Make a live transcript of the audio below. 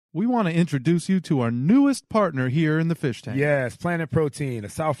we want to introduce you to our newest partner here in the Fish Tank. Yes, Planet Protein, a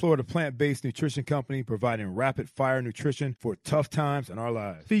South Florida plant-based nutrition company providing rapid-fire nutrition for tough times in our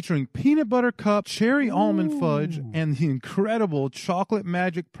lives. Featuring peanut butter cup, cherry almond fudge, and the incredible chocolate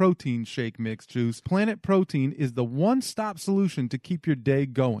magic protein shake mix juice, Planet Protein is the one-stop solution to keep your day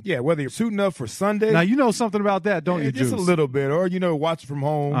going. Yeah, whether you're suiting up for Sunday. Now, you know something about that, don't you, Juice? Just a little bit, or, watch from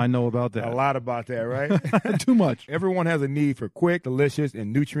home. I know about that. A lot about that, right? Too much. Everyone has a need for quick, delicious,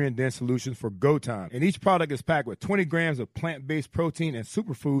 and nutrient-dense solutions for go time. And each product is packed with 20 grams of plant-based protein and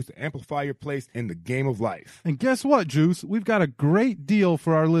superfoods to amplify your place in the game of life. And guess what, Juice? We've got a great deal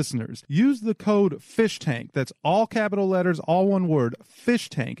for our listeners. Use the code FISHTANK, that's all capital letters, all one word,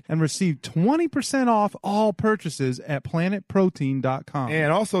 FISHTANK, and receive 20% off all purchases at planetprotein.com.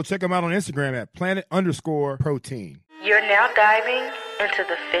 And also check them out on Instagram at planet_protein. You're now diving into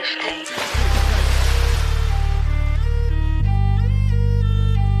the Fish Tank.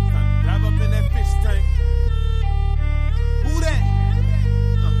 Dive up in that fish tank. Who that?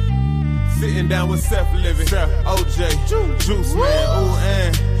 Sitting down with Seth Living, OJ, Juice Man, ooh,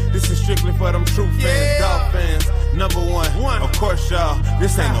 and this is strictly for them true fans, dog fans. Number one, of course, y'all.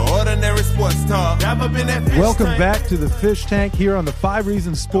 This ain't no ordinary sports talk. Dive up in that fish Welcome tank. back to the Fish Tank here on the 5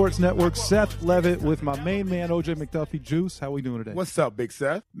 Reasons Sports Network. Seth Levitt with my main man, OJ McDuffie. Juice, how we doing today? What's up, Big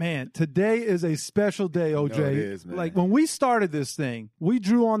Seth? Man, today is a special day, OJ. No, it is, man. Like, when we started this thing, we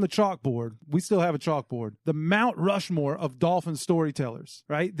drew on the chalkboard. We still have a chalkboard. The Mount Rushmore of Dolphin storytellers,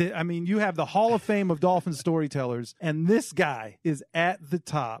 right? You have the Hall of Fame of Dolphin storytellers, and this guy is at the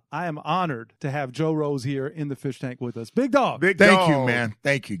top. I am honored to have Joe Rose here in the Fish Tank with us. Big dog. Thank you, man.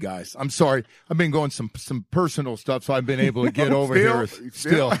 Thank you, guys. I'm sorry. I've been going some personal stuff, so I've been able to get over here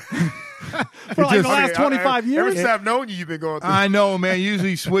still. For like the last 25 years? Ever since I've known you, you've been going through. I know, man.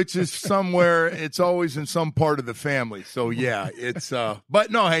 Usually switches somewhere. It's always in some part of the family. So, yeah, it's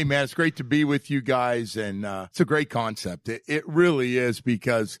but no, hey, man, it's great to be with you guys, and it's a great concept. It really is,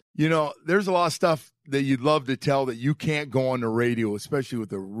 because, there's a lot of stuff that you'd love to tell that you can't go on the radio, especially with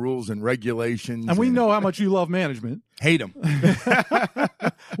the rules and regulations. And we know how much you love management. Hate them.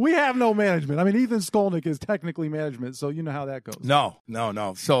 We have no management. Ethan Skolnick is technically management, so you know how that goes. No.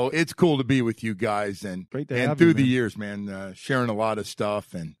 So it's cool to be with you guys, and through the years, man, sharing a lot of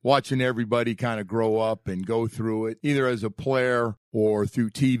stuff and watching everybody kind of grow up and go through it, either as a player or through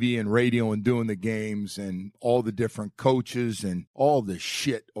TV and radio and doing the games, and all the different coaches and all the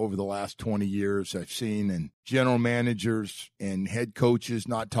shit over the last 20 years I've seen, and general managers and head coaches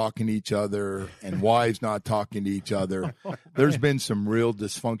not talking to each other and wives not talking to each other. There's been some real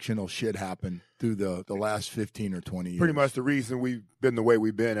dysfunctional shit happen through the last 15 or 20 years. Pretty much the reason we've been the way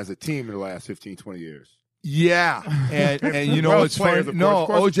we've been as a team in the last 15, 20 years. Yeah, and Well, it's players, funny. of No,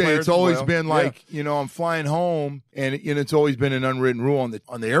 course, OJ, it's always well. been like, I'm flying home, and it's always been an unwritten rule on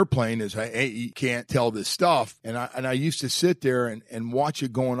the airplane is, hey, you can't tell this stuff. And I used to sit there and watch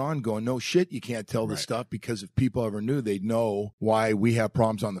it going on, going, no shit, you can't tell this stuff, because if people ever knew, they'd know why we have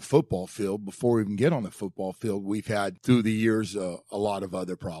problems on the football field. Before we even get on the football field, we've had through the years a lot of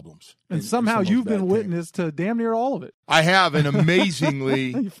other problems. And somehow you've been witness to damn near all of it. I have, and amazingly,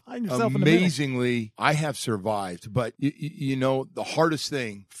 You find yourself in the middle. I have survived. But, the hardest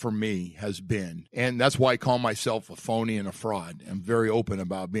thing for me has been, and that's why I call myself a phony and a fraud. I'm very open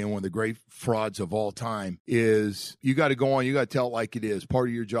about being one of the great frauds of all time, is you got to go on, you got to tell it like it is. Part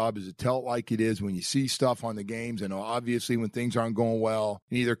of your job is to tell it like it is when you see stuff on the games, and obviously when things aren't going well,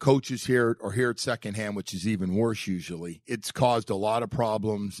 and either coaches hear it or hear it secondhand, which is even worse usually. It's caused a lot of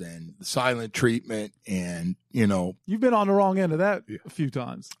problems, and the silent treatment, and You've been on the wrong end of that a few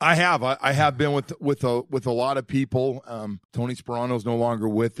times. I have. I have been with a lot of people. Tony Sperano's no longer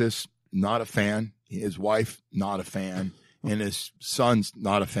with us. Not a fan. His wife, not a fan. And his son's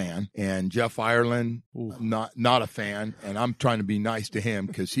not a fan. And Jeff Ireland, not a fan. And I'm trying to be nice to him,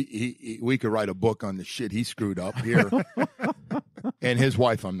 because we could write a book on the shit he screwed up here. And his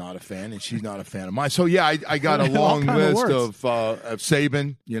wife, I'm not a fan, and she's not a fan of mine. So, yeah, I got a long list of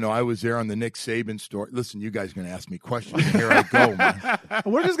Saban. I was there on the Nick Saban story. Listen, you guys are going to ask me questions. Here I go, man.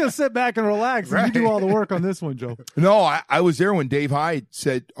 We're just going to sit back and relax, and you do all the work on this one, Joe. No, I was there when Dave Hyde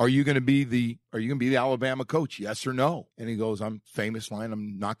said, are you going to be the Alabama coach? Yes or no? And he goes, famous line,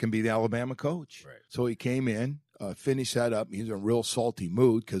 I'm not going to be the Alabama coach. Right. So he came in, finished that up. He's in a real salty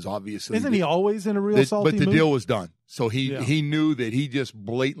mood, because obviously. Isn't he always in a real salty mood? But the deal was done. So he knew that he just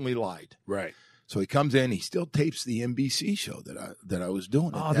blatantly lied. Right. So he comes in, he still tapes the NBC show that I was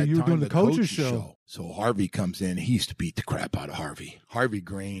doing. Oh, that you were doing the coach's show. So Harvey comes in. He used to beat the crap out of Harvey. Harvey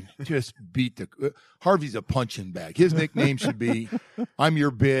Green just Harvey's a punching bag. His nickname should be, I'm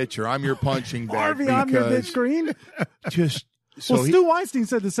your bitch, or I'm your punching bag. Harvey, I'm your bitch Green? Just Well, Stu Weinstein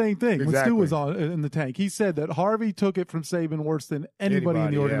said the same thing when Exactly. Stu was on in the tank. He said that Harvey took it from Saban worse than anybody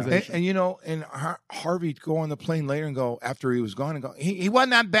in the Anybody, yeah. organization. And you know, and Harvey'd go on the plane later and go, after he was gone, and go, he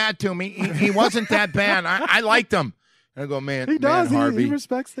wasn't that bad to me. He wasn't that bad. I liked him. And I go, man, he does. Man, Harvey, He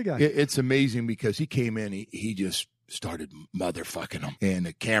respects the guy. it's amazing because he came in, he just started motherfucking him and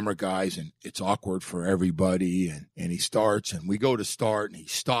the camera guys, and it's awkward for everybody. And he starts, and we go to start, and he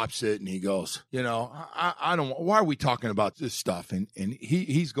stops it, and he goes, you know, I don't, why are we talking about this stuff? And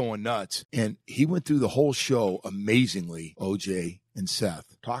he's going nuts. And he went through the whole show amazingly, OJ and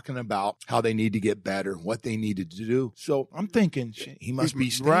Seth, talking about how they need to get better, what they needed to do. So I'm thinking, shit, he must be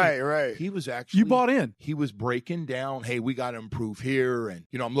staying. Right. He was actually, You bought in. he was breaking down, hey, we got to improve here, and,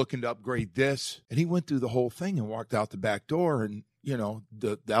 you know, I'm looking to upgrade this. And he went through the whole thing and walked out the back door, and, you know,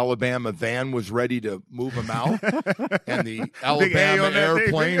 the Alabama van was ready to move him out, and the Alabama on that thing.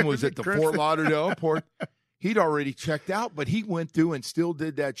 airplane was at the Crimson. Fort Lauderdale airport. He'd already checked out, but he went through and still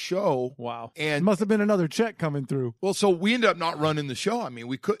did that show. Wow. And must have been another check coming through. well, so we ended up not running the show. I mean,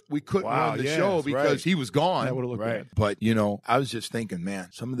 we couldn't Wow, run the yes, show because right. he was gone. That would have looked Right. bad. But, you know, I was just thinking, man,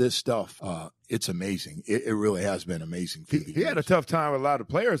 some of this stuff, it's amazing. It really has been amazing. through the He had a years. tough time with a lot of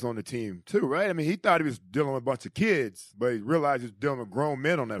players on the team, too, right? I mean, he thought he was dealing with a bunch of kids, but he realized he was dealing with grown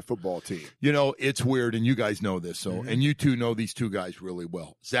men on that football team. You know, it's weird, and you guys know this. So, Mm-hmm. and you two know these two guys really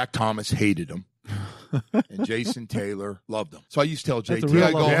well. Zach Thomas hated him, and Jason Taylor loved him. So I used to tell That's a JT, real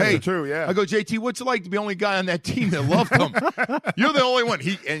I go, love. Yeah, hey, true, yeah. I go, JT, what's it like to be the only guy on that team that loved him? You're the only one.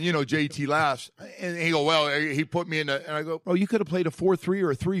 And you know, JT laughs, and he go, well, he put me in and I go, bro, you could have played a 4-3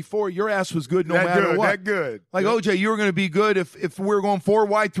 or a 3-4. Your ass was good no that matter good, what. that good. Like, OJ, you were going to be good if we were going 4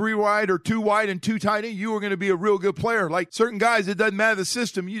 wide, 3 wide, or 2 wide and 2 tight end. You were going to be a real good player. Like certain guys, it doesn't matter the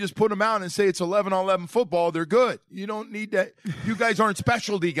system. You just put them out and say it's 11-on-11 football. They're good. You don't need that. You guys aren't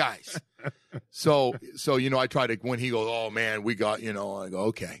specialty guys. So you know, I try to, when he goes, oh man, we got, you know, I go,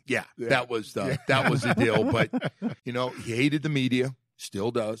 okay, yeah. that was the deal. But you know, he hated the media,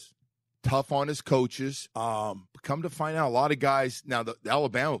 still does. Tough on his coaches. Come to find out, a lot of guys now. The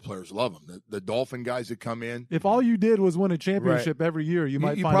Alabama players love him. The Dolphin guys that come in, If all you did was win a championship every year, you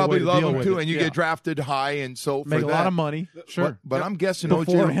might you find probably a way to love deal them with too, it. and you Yeah. get drafted high, and so Make for a that, lot of money. Sure. But I'm guessing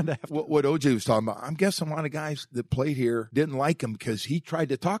Before OJ, and after. what OJ was talking about, I'm guessing a lot of guys that played here didn't like him because he tried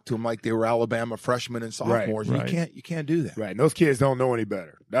to talk to them like they were Alabama freshmen and sophomores. Right. And you can't do that. Right, and those kids don't know any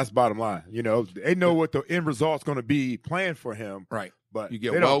better. That's the bottom line. You know, they know what the end result's going to be playing for him, Right. but You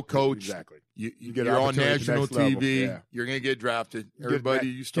get they well don't- coached. Exactly. You get you're on opportunity at the national next level. TV. Yeah. You're going to get drafted. Get Everybody, that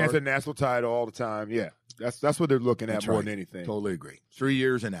you chance start. at national title all the time. Yeah, that's what they're looking at That's more right. than anything. Totally agree. 3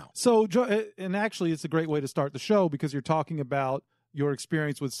 years and out. So, and actually, it's a great way to start the show because you're talking about your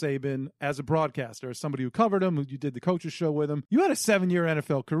experience with Saban as a broadcaster, as somebody who covered him, you did the coaches show with him. You had a 7-year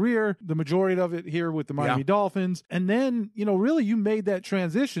NFL career, the majority of it here with the Miami Dolphins. And then, you know, really you made that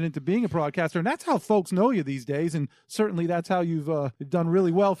transition into being a broadcaster. And that's how folks know you these days. And certainly that's how you've done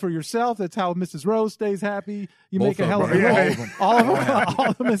really well for yourself. That's how Mrs. Rose stays happy. You Both make a of hell of them. a All of them. All of them. All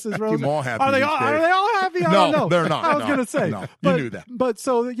of Mrs. Rose. Keep them all happy Are they these all, days. are they all happy? I No, don't know. they're not. I was No. going to say. No. You But, knew that. But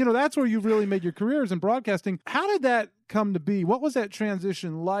so, you know, that's where you've really made your careers in broadcasting. How did that come to be? What was that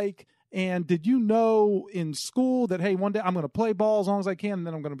transition like? And did you know in school that, hey, one day I'm going to play ball as long as I can, and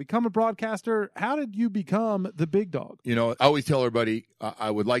then I'm going to become a broadcaster? How did you become the big dog? You know, I always tell everybody,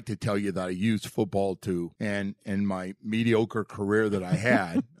 I would like to tell you that I used football too, and my mediocre career that I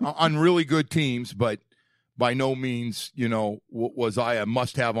had on really good teams, but by no means, you know, was I a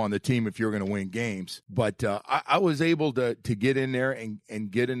must-have on the team if you're going to win games. But I was able to get in there and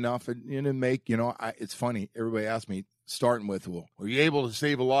get enough and make, you know, it's funny. Everybody asks me, starting with, well, were you able to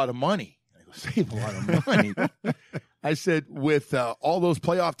save a lot of money? I go, save a lot of money? I said, with all those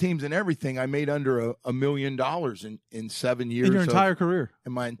playoff teams and everything, I made under $1 million in 7 years. In your entire career?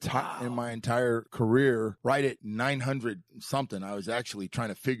 In my entire career, right at 900 something. I was actually trying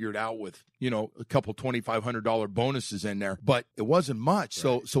to figure it out with, you know, a couple $2,500 bonuses in there, but it wasn't much.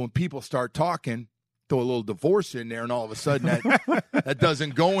 Right. So when people start talking, throw a little divorce in there, and all of a sudden that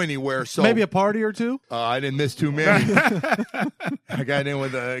doesn't go anywhere. So maybe a party or two. I didn't miss too many. I got in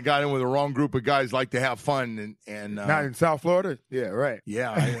with the wrong group of guys like to have fun and not in South Florida. Yeah, right.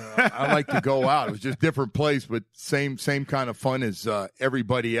 Yeah, I like to go out. It was just different place, but same kind of fun as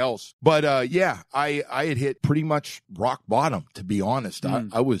everybody else. But yeah, I had hit pretty much rock bottom, to be honest.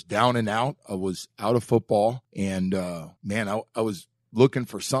 I was down and out. I was out of football, and man, I was looking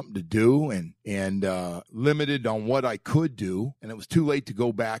for something to do and limited on what I could do. And it was too late to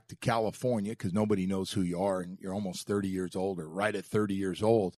go back to California because nobody knows who you are and you're almost 30 years old or right at 30 years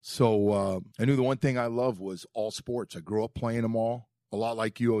old. So I knew the one thing I loved was all sports. I grew up playing them all. a lot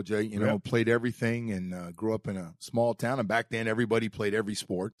like you, OJ, you know, played everything and grew up in a small town. And back then, everybody played every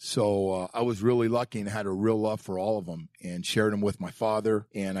sport. So I was really lucky and had a real love for all of them and shared them with my father.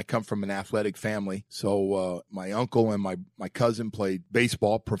 And I come from an athletic family. So my uncle and my cousin played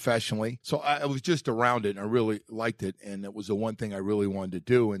baseball professionally. So I was just around it and I really liked it. And it was the one thing I really wanted to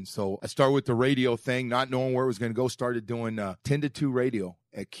do. And so I started with the radio thing, not knowing where it was going to go, started doing 10 to 2 radio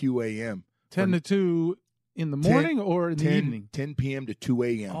at QAM. 10 to 2 in the morning or in the evening? 10 p.m. to 2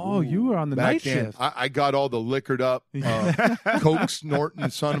 a.m. Oh, you were on the night shift. I got all the liquored up, coke snorting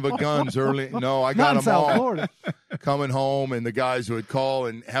son of a guns early. No, I got Not in them all. South Florida. Coming home, and the guys would call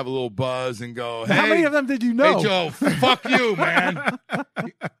and have a little buzz and go, hey. How many of them did you know? Hey, Joe, fuck you, man.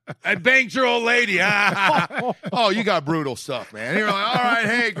 I banged your old lady. Oh, you got brutal stuff, man. You're like, all right,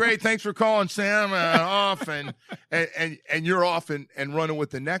 hey, great. Thanks for calling, Sam. Off. And you're off and running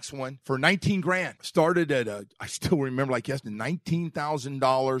with the next one for $19,000. Started at I still remember like yesterday,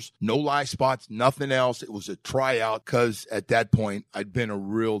 $19,000, no live spots, nothing else. It was a tryout because at that point I'd been a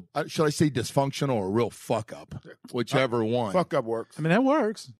real, should I say dysfunctional or a real fuck up, whichever one. Fuck up works. I mean, that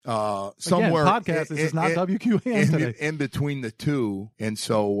works. Somewhere Again, podcast. This is not WQAM today. In between the two. And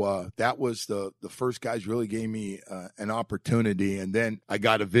so that was the first guys really gave me an opportunity. And then I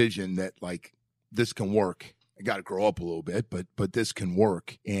got a vision that like this can work. I got to grow up a little bit, but this can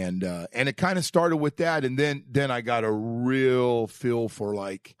work. And it kind of started with that. And then I got a real feel for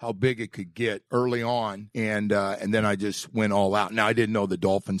like how big it could get early on. And then I just went all out. Now I didn't know the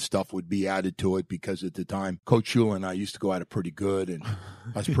Dolphin stuff would be added to it because at the time, Coach Shula and I used to go at it pretty good. And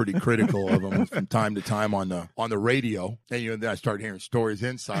I was pretty critical of him from time to time on the radio. And then I started hearing stories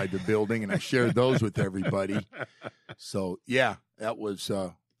inside the building and I shared those with everybody. So yeah, that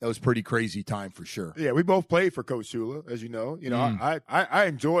was pretty crazy time for sure. Yeah, we both played for Coach Shula, as you know. You know, I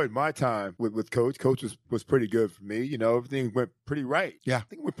enjoyed my time with Coach. Coach was pretty good for me. You know, everything went pretty right. Yeah. I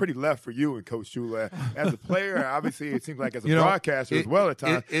think it went pretty left for you and Coach Shula. As a player, obviously, it seems like as a broadcaster as well at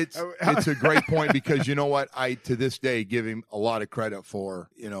times. It's a great point because you know what? I, to this day, give him a lot of credit for,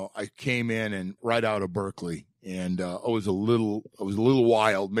 you know, I came in and right out of Berkeley. And I was a little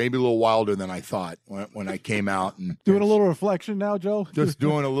wild, maybe a little wilder than I thought when I came out. And doing a little reflection now, Joe. Just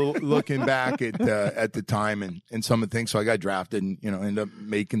doing a little looking back at the time and some of the things. So I got drafted and ended up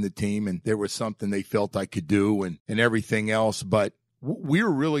making the team. And there was something they felt I could do and everything else. But we were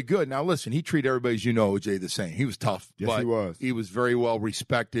really good. Now listen, he treated everybody, as you know, OJ, the same. He was tough. Yes, but he was. He was very well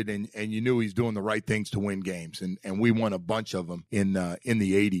respected, and you knew he was doing the right things to win games. And we won a bunch of them in the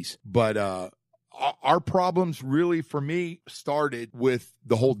 80s. But our problems really for me started with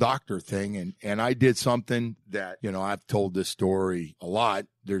the whole doctor thing. And I did something that, I've told this story a lot.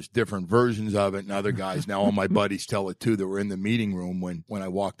 There's different versions of it. And other guys now, all my buddies tell it too, that were in the meeting room when I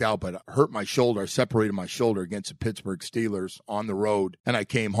walked out, but I hurt my shoulder. I separated my shoulder against the Pittsburgh Steelers on the road. And I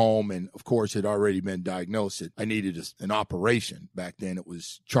came home and of course it had already been diagnosed that I needed an operation. Back then it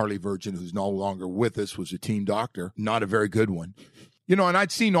was Charlie Virgin, who's no longer with us, was a team doctor, not a very good one. And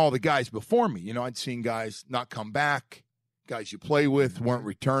I'd seen all the guys before me. I'd seen guys not come back, guys you play with weren't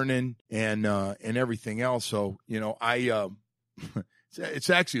returning, and everything else. So, it's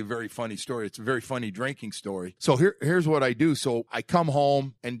actually a very funny story. It's a very funny drinking story. So here's what I do. So I come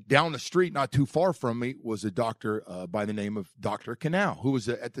home, and down the street, not too far from me, was a doctor by the name of Dr. Canal, who was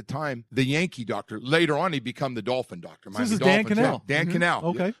at the time the Yankee doctor. Later on, he became the Dolphin doctor. So this is Dan Canal. Dan Canal.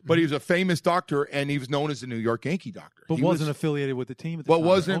 Okay. But he was a famous doctor, and he was known as the New York Yankee doctor. But he wasn't affiliated with the team at the time.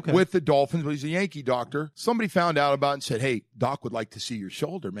 Wasn't with the Dolphins, but he's a Yankee doctor. Somebody found out about it and said, hey, Doc would like to see your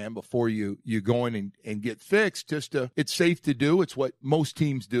shoulder, man, before you go in and get fixed. It's safe to do. It's what most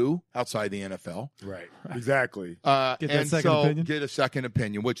teams do outside the NFL. Right. Exactly. Get a second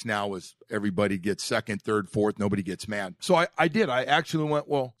opinion, which now is everybody gets second, third, fourth. Nobody gets mad. So I did. I actually went,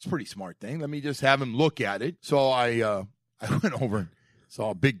 well, it's a pretty smart thing. Let me just have him look at it. So I went over and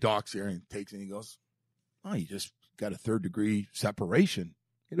saw Big Doc's here and takes it and he goes, oh, you just got a 3rd-degree separation.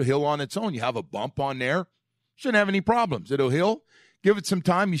 It'll heal on its own. You have a bump on there. Shouldn't have any problems. It'll heal. Give it some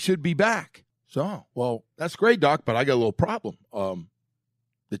time. You should be back. So, well, that's great, Doc, but I got a little problem.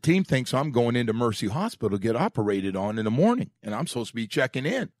 The team thinks I'm going into Mercy Hospital to get operated on in the morning, and I'm supposed to be checking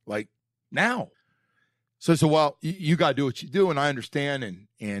in, like, now. So I said, well, you got to do what you do, and I understand, and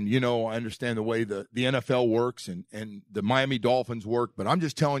I understand the way the NFL works and the Miami Dolphins work, but I'm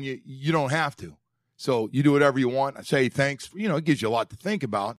just telling you, you don't have to. So you do whatever you want. I say thanks. It gives you a lot to think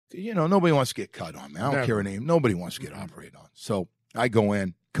about. Nobody wants to get cut on, man. I don't care a name. Nobody wants to get operated on. So I go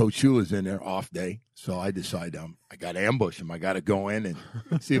in. Coach Shula's in there, off day. So I decide I got to ambush him. I got to go in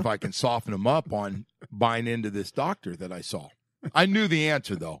and see if I can soften him up on buying into this doctor that I saw. I knew the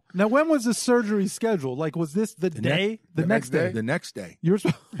answer though. Now, when was the surgery scheduled? Like, was this the day? The next day? The next day. You were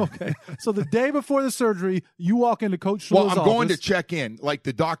okay. So the day before the surgery, you walk into Coach Shula's Well, office. I'm going to check in. Like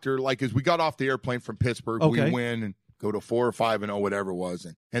the doctor, like as we got off the airplane from Pittsburgh, Okay. we win and go to 4 or 5-0, whatever it was.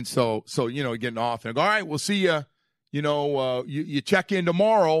 And so getting off and I go, all right, we'll see you. You check in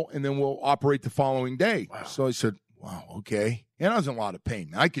tomorrow and then we'll operate the following day. Wow. So I said, wow, okay. And I was in a lot of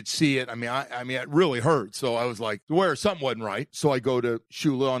pain. I could see it. I mean, it really hurt. So I was like, where something wasn't right. So I go to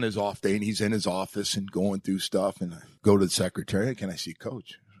Shula on his off day and he's in his office and going through stuff. And I go to the secretary. Can I see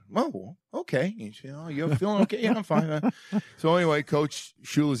Coach? Oh, okay. You're feeling okay? Yeah, I'm fine. So anyway, Coach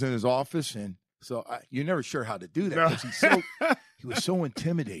Shula's in his office and so you're never sure how to do that because he was so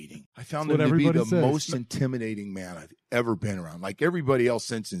intimidating. I found him to be the most intimidating man I've ever been around. Like everybody else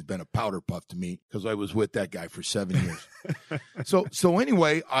since has been a powder puff to me because I was with that guy for 7 years. So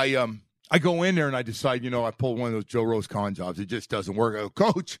anyway, I go in there and I decide, I pull one of those Joe Roscon jobs. It just doesn't work. I go,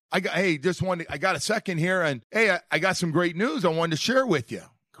 Coach, I got a second here and hey, I got some great news I wanted to share with you.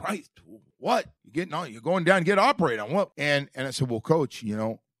 Christ, what? You're going down to get operated on what? And I said, well, Coach,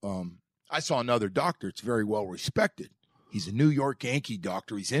 I saw another doctor. It's very well respected. He's a New York Yankee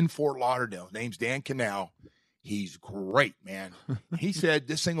doctor. He's in Fort Lauderdale. His name's Dan Canal. He's great, man. He said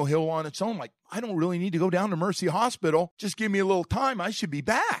this thing will heal on its own. Like, I don't really need to go down to Mercy Hospital. Just give me a little time. I should be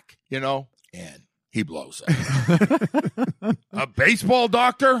back, And he blows up. A baseball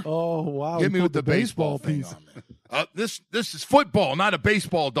doctor? Oh, wow. Get me with the baseball thing on, man. This is football, not a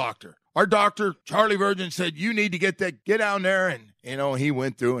baseball doctor. Our doctor, Charlie Virgin, said you need to get down there, and he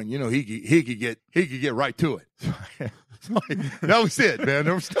went through, and he could get right to it. That was it, man.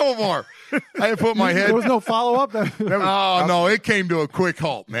 There was still more. I had put my head. There was no follow up. Oh no, it came to a quick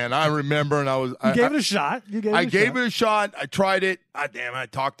halt, man. I remember, and I gave it a shot. I gave it a shot. I tried it. I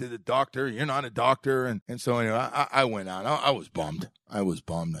talked to the doctor. You're not a doctor, and so anyway, I went out. I was bummed. I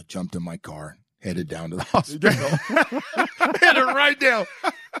jumped in my car. Headed down to the hospital. Headed right down.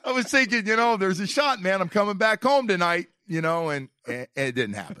 I was thinking, there's a shot, man. I'm coming back home tonight, and it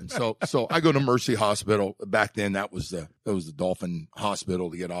didn't happen. So I go to Mercy Hospital. Back then, that was the Dolphin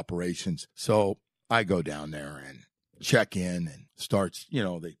Hospital to get operations. So I go down there and check in and starts,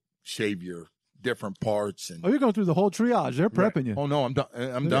 they shave your different parts. And you're going through the whole triage. They're prepping you. Oh no, I'm done.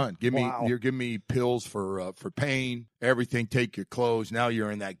 I'm done. You're giving me pills for pain, everything. Take your clothes. Now you're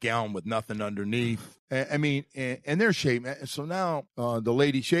in that gown with nothing underneath. And they're shaving. So now the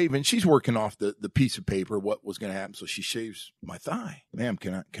lady shaving, she's working off the piece of paper what was going to happen. So she shaves my thigh. Ma'am,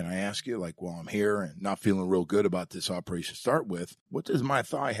 can I ask you, like, while I'm here and not feeling real good about this operation to start with, what does my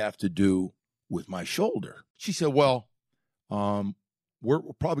thigh have to do with my shoulder? She said, well, we're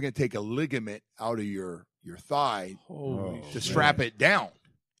probably going to take a ligament out of your thigh to strap it down.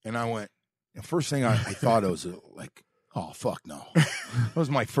 And I went, the first thing I thought was like, oh, fuck no. That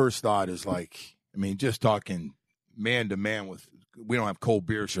was my first thought is like, just talking man to man we don't have cold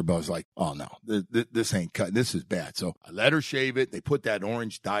beers here, but I was like, oh no, this ain't cut. This is bad. So I let her shave it. They put that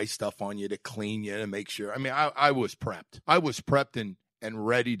orange dye stuff on you to clean you and make sure. I was prepped. I was prepped and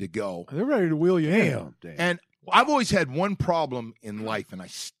ready to go. They're ready to wheel you in. And I've always had one problem in life, and I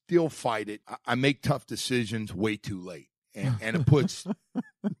still fight it. I make tough decisions way too late, and it puts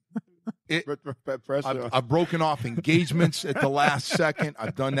I've broken off engagements at the last second.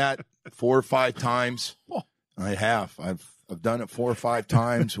 I've done that 4 or 5 times. I have. I've done it 4 or 5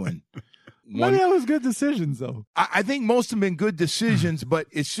 times when. Maybe that was good decisions, though. I think most of them been good decisions, but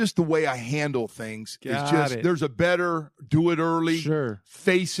it's just the way I handle things. There's a better do it early,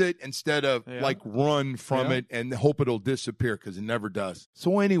 face it instead of run from it and hope it'll disappear because it never does.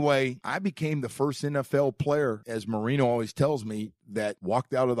 So anyway, I became the first NFL player, as Marino always tells me, that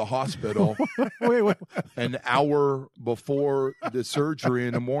walked out of the hospital wait. an hour before the surgery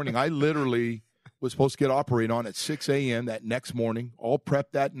in the morning. I literally was supposed to get operated on at 6 a.m. that next morning, all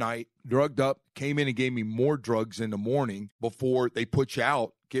prepped that night, drugged up, came in and gave me more drugs in the morning before they put you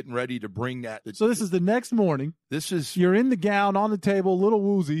out, getting ready to bring that. So this is the next morning. You're in the gown, on the table, a little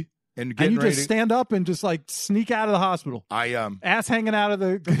woozy. And you just stand up and just like sneak out of the hospital. Ass hanging out of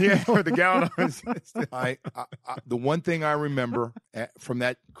the with the gown on. The one thing I remember from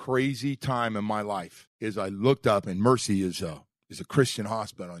that crazy time in my life is I looked up, and Mercy is a Christian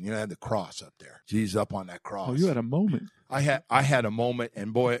hospital, and I had the cross up there. Jesus up on that cross. Oh, you had a moment. I had a moment,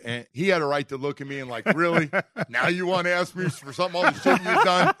 and boy, and he had a right to look at me and like, really? Now you want to ask me for something all the shit you've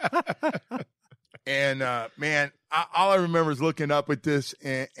done? And man, all I remember is looking up at this,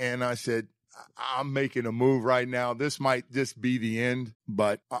 and I said, I'm making a move right now. This might just be the end,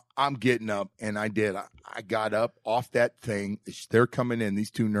 but I'm getting up, and I did. I got up off that thing. They're coming in,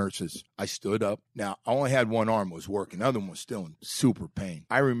 these two nurses. I stood up. Now, I only had one arm was working. The other one was still in super pain.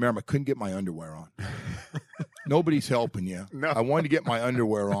 I remember I couldn't get my underwear on. Nobody's helping you. No. I wanted to get my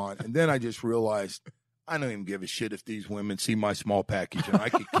underwear on, and then I just realized I don't even give a shit if these women see my small package, and I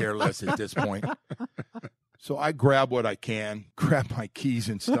could care less at this point. So I grab what I can, grab my keys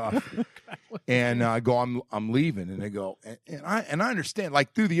and stuff, and I go, I'm leaving. And they go, and I understand.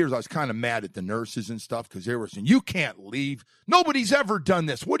 Like through the years, I was kind of mad at the nurses and stuff because they were saying, "You can't leave. Nobody's ever done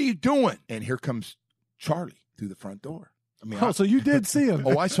this. What are you doing?" And here comes Charlie through the front door. I mean, so you did see him.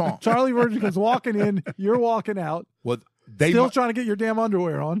 Oh, I saw him. Charlie Virgin comes walking in. You're walking out. Well, they Still trying to get your damn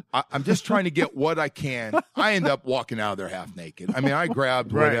underwear on. I'm just trying to get what I can. I end up walking out of there half naked. I mean, I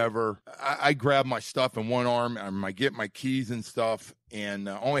grabbed whatever. I grabbed my stuff in one arm. I get my keys and stuff, and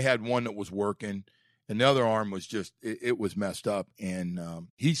only had one that was working. And the other arm was just, it was messed up. And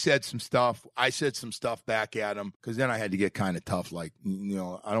he said some stuff. I said some stuff back at him because then I had to get kind of tough. Like, you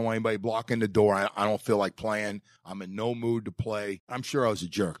know, I don't want anybody blocking the door. I don't feel like playing. I'm in no mood to play. I'm sure I was a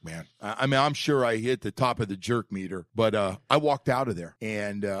jerk, man. I mean, I'm sure I hit the top of the jerk meter. But I walked out of there.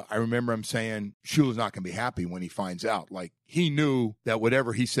 And I remember him saying, Shula's not going to be happy when he finds out. Like, he knew that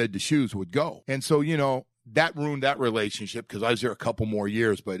whatever he said to Shoes would go. And so, you know, that ruined that relationship because I was there a couple more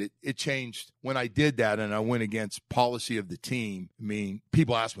years, but it changed when I did that and I went against policy of the team. I mean,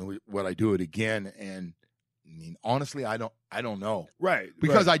 people ask me, would I do it again? And I mean, honestly, I don't know. Right.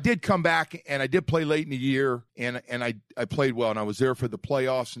 Because I did come back and I did play late in the year and I played well and I was there for the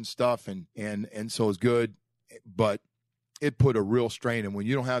playoffs and stuff and so it was good. But it put a real strain. And when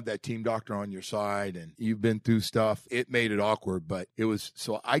you don't have that team doctor on your side and you've been through stuff, it made it awkward. But it was,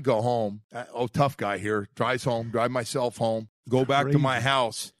 so I go home. Tough guy here, drive myself home, go back to my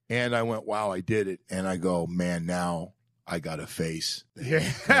house. And I went, wow, I did it. And I go, man, now I got a face. Yeah,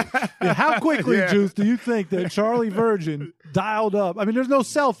 how quickly, Juice, do you think that Charlie Virgin dialed up? I mean, there's no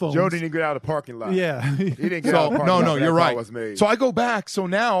cell phones. Joe didn't get out of the parking lot. Yeah. He didn't get out of the parking lot. No, you're right. Was made. So I go back. So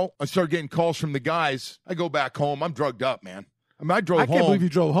now I start getting calls from the guys. I go back home. I'm drugged up, man. I mean, I drove home. I can't believe you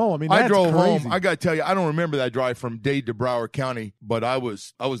drove home. I mean, that's I drove crazy. home. I got to tell you, I don't remember that drive from Dade to Broward County, but I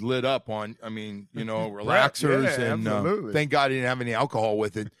was lit up on, I mean, you know, relaxers and thank God I didn't have any alcohol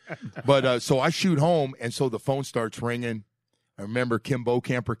with it. But so I shoot home, and so the phone starts ringing. I remember Kim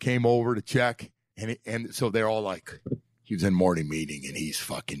Bocamper came over to check, and so they're all like, he was in morning meeting, and he's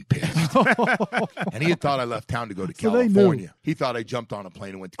fucking pissed. And he had thought I left town to go to California. He thought I jumped on a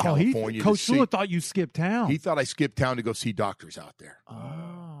plane and went to California. Coach Shula thought you skipped town. He thought I skipped town to go see doctors out there.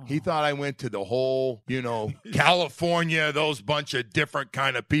 Oh. He thought I went to the whole, you know, California, those bunch of different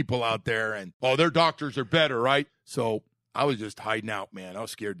kind of people out there, and, their doctors are better, right? So I was just hiding out, man. I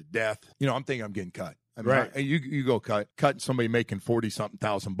was scared to death. You know, I'm thinking I'm getting cut. I mean, right. You go cutting somebody making $40-something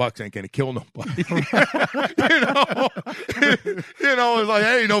thousand ain't going to kill nobody. you know, it's like,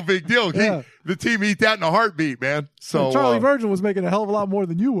 hey, no big deal. Yeah. The team eat that in a heartbeat, man. So Charlie Virgin was making a hell of a lot more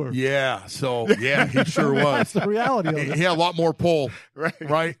than you were. Yeah. So yeah, he sure was. That's the reality of it. He had a lot more pull,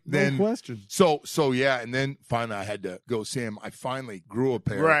 right? No question. So yeah, and then finally I had to go see him. I finally grew a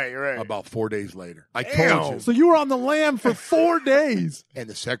pair. Right. About 4 days later. I told you. So you were on the lam for 4 days. And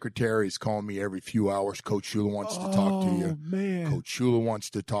the secretary is calling me every few hours. Coach Shula wants to talk to you. Man. Coach Shula wants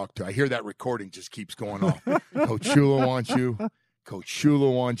to talk to you. I hear that recording just keeps going off. Coach Shula wants you. Coach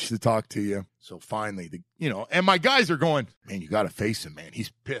Shula wants to talk to you. So finally, and my guys are going, man, you got to face him, man.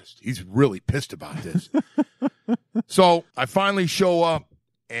 He's pissed. He's really pissed about this. So I finally show up,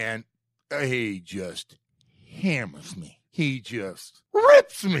 and he just hammers me. He just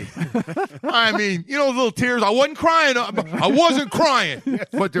rips me. I mean, those little tears. I wasn't crying. I wasn't crying,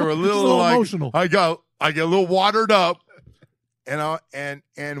 but they were a little like, emotional. I get a little watered up. And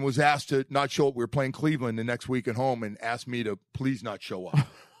was asked to not show up. We were playing Cleveland the next week at home and asked me to please not show up.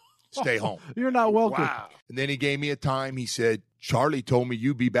 Stay home. You're not welcome. Wow. And then he gave me a time. He said, Charlie told me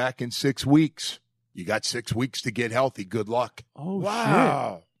you'd be back in 6 weeks. You got 6 weeks to get healthy. Good luck. Oh,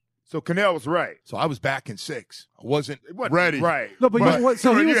 wow. So Cannell was right. So I was back in 6. I wasn't ready. Right. No, but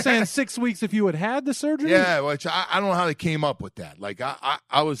so he was saying 6 weeks if you had the surgery? Yeah, which I don't know how they came up with that. Like,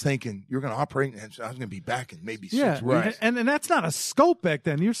 I was thinking, you're going to operate, and I was going to be back in maybe 6 weeks. And that's not a scope back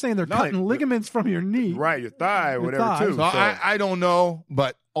then. You're saying they're cutting ligaments from your knee. Right, your thigh or whatever, too. So I don't know,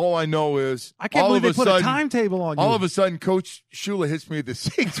 but all I know is I can't believe they put a timetable on you. All of a sudden, Coach Shula hits me with the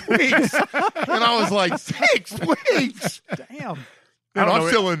 6 weeks. And I was like, 6 weeks? Damn. And I'm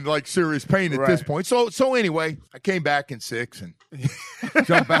still in like serious pain at this Right. point. So anyway, I came back in 6 and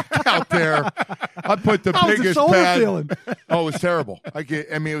jumped back out there. I put the How's the biggest shoulder pad. feeling? Oh, it was terrible.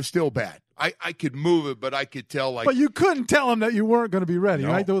 It was still bad. I could move it, but I could tell like But you couldn't tell him that you weren't going to be ready, No.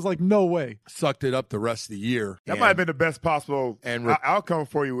 right? There was like no way. sucked it up the rest of the year. That And- might have been the best possible And outcome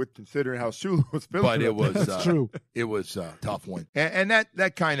for you, with considering how Shula was feeling. but it was That's true. It was a tough one, and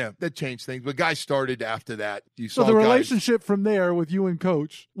that kind of changed things. But guys started after that. You So saw the guys- relationship from there with you and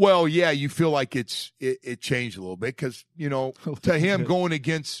Coach. Well, yeah, you feel like it changed a little bit because to him going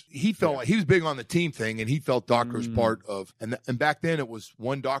against, he felt like he was big on the team thing, and he felt doctor was part of, and back then it was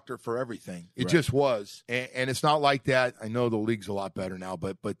one doctor for everything. It just was, and it's not like that. I know the league's a lot better now,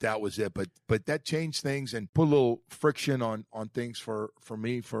 but that was it. But that changed things and put a little friction on things for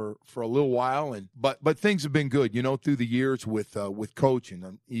me for a little while, and but things have been good, through the years with Coach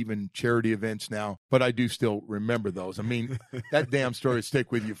and even charity events now. But I do still remember those. I mean, that damn story will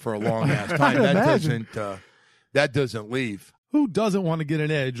stick with you for a long ass time. I That imagine. doesn't leave. Who doesn't want to get an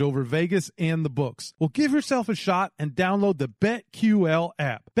edge over Vegas and the books? Well, give yourself a shot and download the BetQL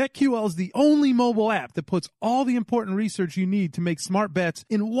app. BetQL is the only mobile app that puts all the important research you need to make smart bets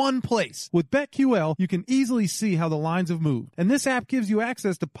in one place. With BetQL, you can easily see how the lines have moved. And this app gives you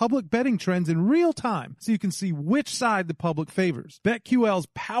access to public betting trends in real time, so you can see which side the public favors. BetQL's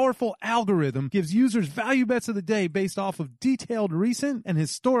powerful algorithm gives users value bets of the day based off of detailed recent and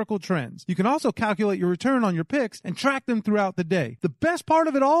historical trends. You can also calculate your return on your picks and track them throughout the day. The best part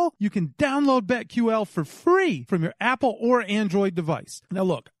of it all, you can download BetQL for free from your Apple or Android device. Now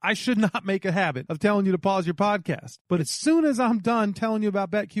look, I should not make a habit of telling you to pause your podcast, but as soon as I'm done telling you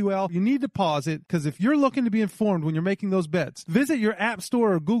about BetQL, you need to pause it, because if you're looking to be informed when you're making those bets, visit your App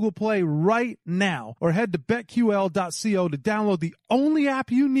Store or Google Play right now, or head to BetQL.co to download the only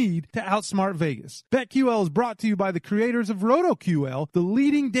app you need to outsmart Vegas. BetQL is brought to you by the creators of RotoQL, the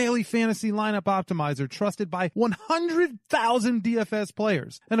leading daily fantasy lineup optimizer trusted by 100,000 DFS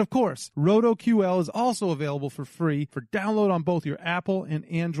players. And of course, RotoQL is also available for free for download on both your Apple and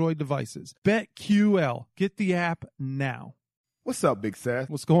Android devices. BetQL. Get the app now. What's up, Big Seth?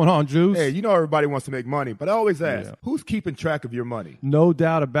 What's going on, Juice? Hey, everybody wants to make money, but I always ask, who's keeping track of your money? No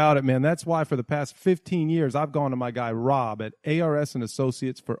doubt about it, man. That's why for the past 15 years, I've gone to my guy Rob at ARS and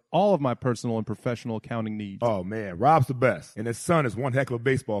Associates for all of my personal and professional accounting needs. Oh, man, Rob's the best, and his son is one heck of a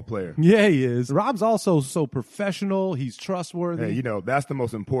baseball player. Yeah, he is. Rob's also so professional. He's trustworthy. Hey, that's the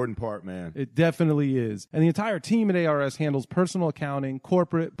most important part, man. It definitely is. And the entire team at ARS handles personal accounting,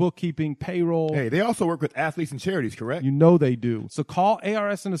 corporate, bookkeeping, payroll. Hey, they also work with athletes and charities, correct? You know they do. So call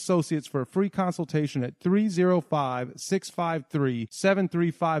ARS and Associates for a free consultation at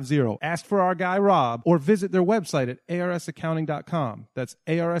 305-653-7350. Ask for our guy Rob, or visit their website at arsaccounting.com. That's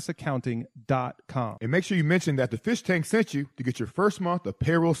arsaccounting.com. And make sure you mention that the Fish Tank sent you to get your first month of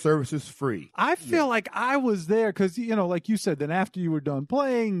payroll services free. I feel like I was there because, like you said, then after you were done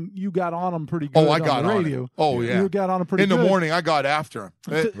playing, you got on them pretty good Oh, I got on the on radio. him. Oh, yeah. You got on them pretty In good. the morning, I got after him.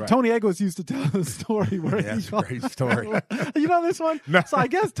 Tony Eggos used to tell the story where Yeah, he it's a great story. You know this one? So I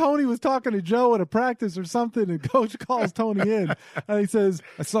guess Tony was talking to Joe at a practice or something, and Coach calls Tony in, and he says,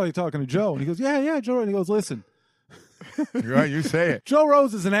 "I saw you talking to Joe." And he goes, "Yeah, Joe." And he goes, "Listen, Right, you say it. Joe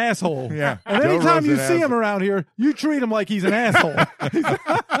Rose is an asshole. Yeah. And Joe anytime Rose you is an see him asshole. around here, you treat him like he's an asshole."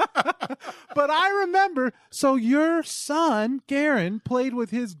 But I remember, so your son, Garen, played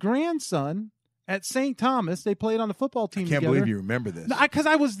with his grandson at St. Thomas. They played on the football team Can't together. believe you remember this. Because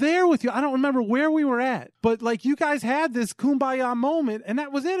I was there with you. I don't remember where we were at, but like you guys had this kumbaya moment, and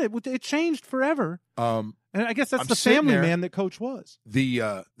that was it. It changed forever. And I guess that's I'm the sitting family there. man that Coach was.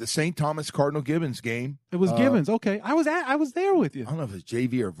 The St. Thomas Cardinal Gibbons game. It was Gibbons. Okay, I was there with you. I don't know if it's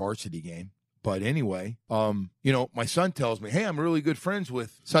JV or varsity game, but anyway, my son tells me, "Hey, I'm really good friends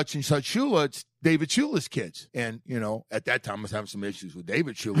with such and such Shula. It's David Shula's kids." And, at that time I was having some issues with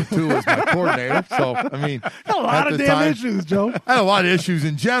David Shula too as my coordinator. So, I mean, A lot at of the damn time, issues, Joe. I had a lot of issues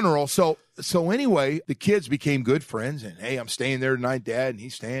in general. So anyway, the kids became good friends, and hey, I'm staying there tonight, Dad, and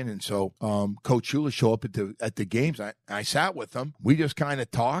he's staying. And so, Coach Shula showed up at the games. I sat with them. We just kind of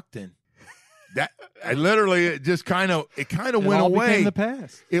talked, and that I literally it kind of went all away. became the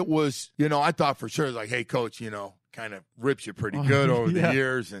past. It was, I thought for sure, like, hey, Coach, kind of rips you pretty good over yeah. the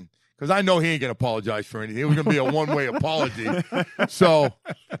years, and because I know he ain't gonna apologize for anything. It was gonna be a one-way apology. So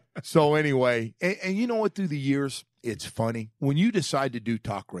anyway, and you know what? Through the years, it's funny when you decide to do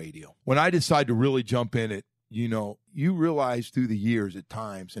talk radio. When I decide to really jump in it, you you realize through the years at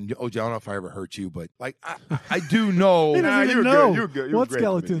times, and OJ, I don't know if I ever hurt you, but like I do know. He doesn't even know what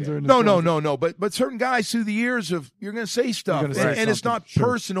skeletons are in his No. But certain guys through the years of you're going to say stuff, and it's not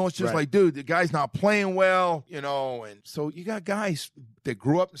personal. It's just like, dude, the guy's not playing well, you know. And so you got guys that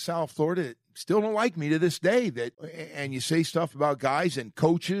grew up in South Florida that still don't like me to this day. And you say stuff about guys and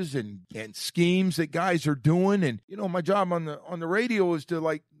coaches and schemes that guys are doing. And you know, my job on the radio is to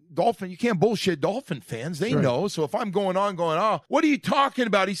like. Dolphin, you can't bullshit Dolphin fans. They know. So if I'm going, oh, what are you talking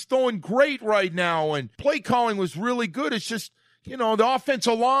about? He's throwing great right now, and play calling was really good. It's just, you know, the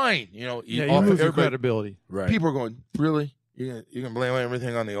offensive line. You know, you lose your credibility. Right. People are going, really? You can blame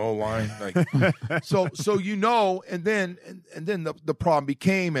everything on the old line, like so you know, and then the problem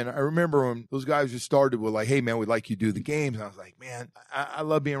became, and I remember when those guys just started with like, hey man, we'd like you to do the games, and I was like, man, I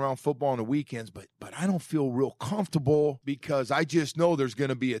love being around football on the weekends, but I don't feel real comfortable because I just know there's going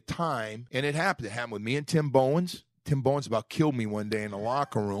to be a time, and it happened with me and Tim Bowens. Tim Bowens about killed me one day in the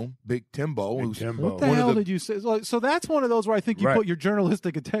locker room. Big Timbo. What the hell did you say? So that's one of those where I think you put your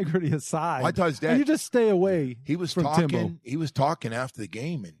journalistic integrity aside. I thought his dad. And you just stay away. He was from talking. Timbo. He was talking after the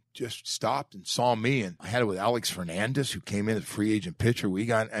game and just stopped and saw me. And I had it with Alex Fernandez, who came in as a free agent pitcher.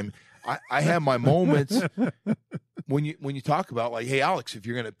 I have my moments when you talk about like, hey Alex, if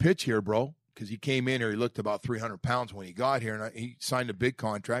you're going to pitch here, bro. Because he came in here, he looked about 300 pounds when he got here, and he signed a big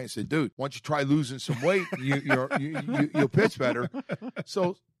contract. I said, dude, why don't you try losing some weight? You'll pitch better.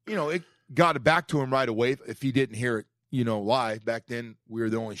 So, you know, it got it back to him right away if he didn't hear it, you know, live. Back then, we were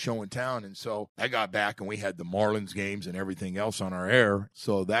the only show in town, and so I got back, and we had the Marlins games and everything else on our air,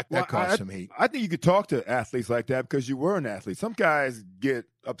 so that caused some heat. I think you could talk to athletes like that because you were an athlete. Some guys get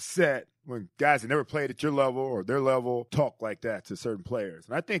upset when guys that never played at your level or their level talk like that to certain players.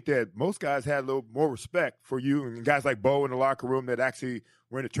 And I think that most guys had a little more respect for you and guys like Bo in the locker room that actually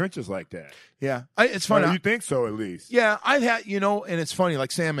were in the trenches like that. Yeah. It's funny. You think so, at least. Yeah. I've had, you know, and it's funny,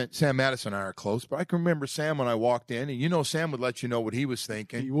 like Sam Madison and I are close, but I can remember Sam when I walked in, and, you know, Sam would let you know what he was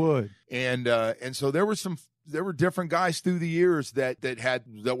thinking. He would. And so there were different guys through the years that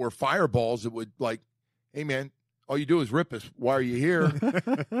were fireballs that would like, hey, man, all you do is rip us. Why are you here?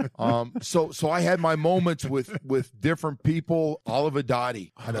 So I had my moments with different people. Oliver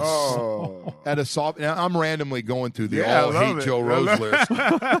Dottie had a soft. Now I'm randomly going through the all hate Joe Rose list.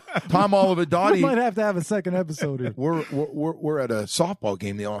 Tom Oliver Dottie. We might have to have a second episode here. We're at a softball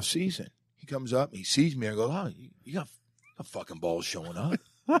game the off season. He comes up, he sees me, and goes, "Oh, you got fucking balls showing up."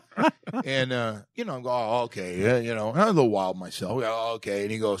 And you know, I go, "Oh, okay, yeah, you know." And I'm a little wild myself. Oh, okay,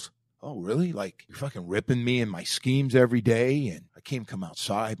 and he goes, "Oh, really? Like, you're fucking ripping me in my schemes every day, and I can't come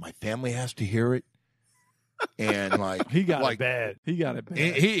outside. My family has to hear it." And like he got it bad. He got it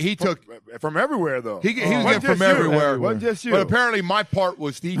bad. He took from everywhere though. He was getting from everywhere. Wasn't just you. But apparently my part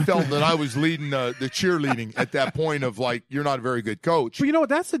was he felt that I was leading the cheerleading at that point of like, you're not a very good coach. But you know what?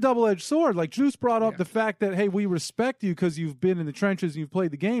 That's the double-edged sword. Like Juice brought up the fact that, hey, we respect you because you've been in the trenches and you've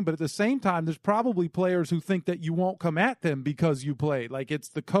played the game. But at the same time, there's probably players who think that you won't come at them because you played. Like it's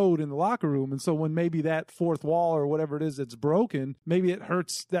the code in the locker room. And so when maybe that fourth wall or whatever it is that's broken, maybe it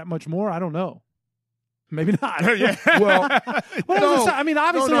hurts that much more. I don't know. Maybe not. Yeah. Well, no, I mean,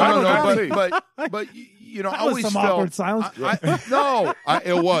 obviously, but you know, I always some felt awkward silence.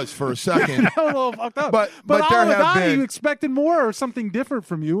 It was for a second. A little fucked up. But there have been. You expected more or something different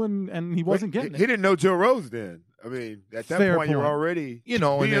from you, and he wasn't getting it. He didn't know Joe Rose then. I mean, at that Fair point, you're already, you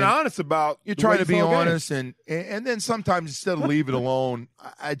know, being honest about. You're trying to be honest, and then sometimes instead of leave it alone,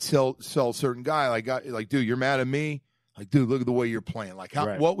 I'd sell certain guy like, dude, you're mad at me. Like, dude, look at the way you're playing. Like,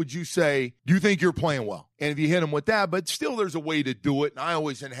 what would you say? Do you think you're playing well? And if you hit him with that, but still there's a way to do it. And I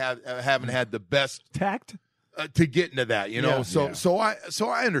always haven't had the best tact to get into that, you know? So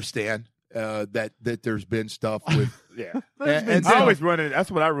I understand that there's been stuff with. Yeah. and I always that's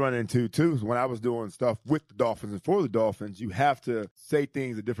what I run into, too, is when I was doing stuff with the Dolphins and for the Dolphins, you have to say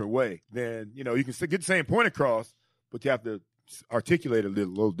things a different way. Then, you know, you can get the same point across, but you have to articulate a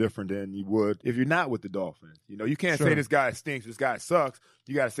little different than you would if you're not with the Dolphins. You know, you can't say this guy stinks, this guy sucks.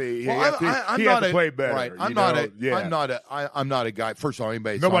 You got to say he has to play better. Right. I'm not a guy. First of all,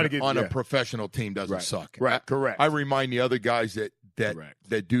 anybody on a professional team doesn't suck. Right. Correct. I remind the other guys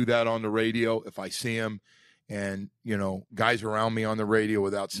that do that on the radio if I see them. And, you know, guys around me on the radio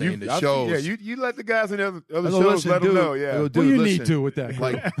without saying the shows. Yeah, you let the guys in the other shows let them know. Yeah. Well, you need to with that.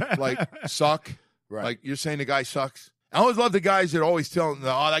 Like suck. Right. Like you're saying the guy sucks. I always love the guys that always tell them,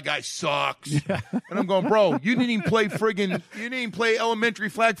 "Oh, that guy sucks," and I'm going, "Bro, you didn't even play elementary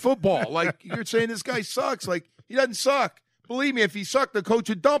flag football. Like you're saying this guy sucks. Like he doesn't suck. Believe me, if he sucked, the coach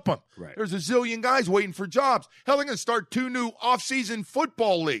would dump him. Right. There's a zillion guys waiting for jobs. Hell, they're going to start 2 new off-season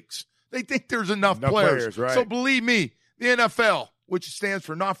football leagues. They think there's enough Enough players. players, right. So believe me, the NFL, which stands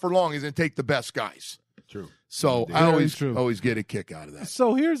for not for long, is going to take the best guys. True. So Very I true. always get a kick out of that.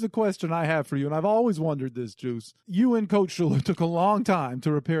 So here's the question I have for you, and I've always wondered this, Juice. You and Coach Schuler took a long time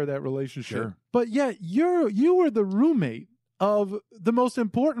to repair that relationship. Sure. But yet you were the roommate of the most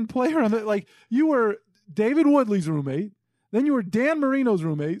important player on the, like, you were David Woodley's roommate. Then you were Dan Marino's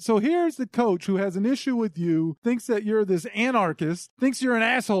roommate. So here's the coach who has an issue with you, thinks that you're this anarchist, thinks you're an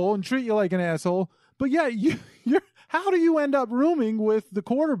asshole and treat you like an asshole. But yeah, you're how do you end up rooming with the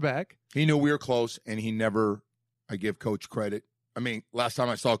quarterback? He knew we were close, and he never, I give Coach credit. I mean, last time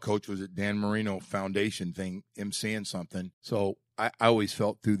I saw Coach was at Dan Marino Foundation thing, emceeing something. So I always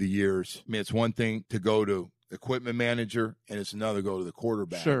felt through the years, I mean, it's one thing to go to equipment manager, and it's another go to the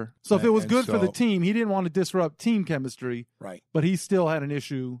quarterback. Sure. So if it was And good for the so- team, he didn't want to disrupt team chemistry, Right. but he still had an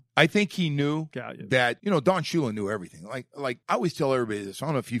issue. I think he knew Got you. that, Don Shula knew everything. Like I always tell everybody this. I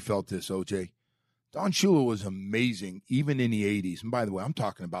don't know if you felt this, OJ. Don Shula was amazing, even in the 80s. And by the way, I'm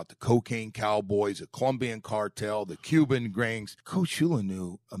talking about the cocaine cowboys, the Colombian cartel, the Cuban gangs. Coach Shula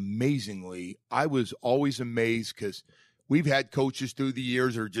knew amazingly. I was always amazed because we've had coaches through the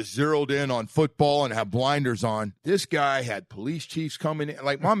years that are just zeroed in on football and have blinders on. This guy had police chiefs coming in.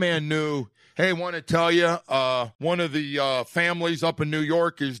 Like, my man knew, hey, want to tell you, one of the families up in New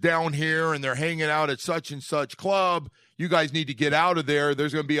York is down here, and they're hanging out at such and such club. You guys need to get out of there.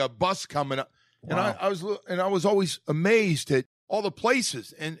 There's going to be a bus coming up. And I was always amazed at all the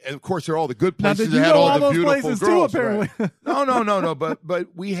places, and of course they're all the good Now, places did you that had know all the those beautiful places girls. too, apparently? No. But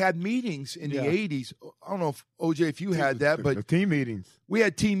we had meetings in Yeah. the 80s. I don't know if OJ, if you had that, The but team meetings. we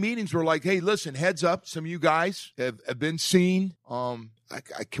had team meetings where like, hey, listen, heads up, some of you guys have been seen.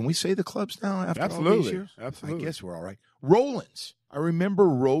 Can we say the clubs now after all these Absolutely. years? Absolutely. I guess we're all right. Rollins. I remember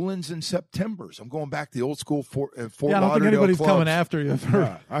Rollins in September's. I'm going back to the old school Fort Yeah, I don't Lauderdale think anybody's clubs. coming after you.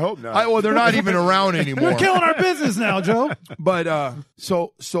 Yeah, I hope not. Well, they're not even around anymore. We're killing our business now, Joe. But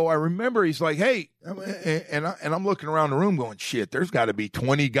so I remember he's like, hey, and I'm looking around the room going, shit, there's got to be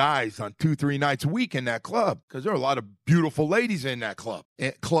 20 guys on 2-3 nights a week in that club because there are a lot of beautiful ladies in that club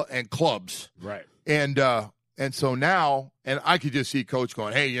and clubs. Right. And so now, and I could just see Coach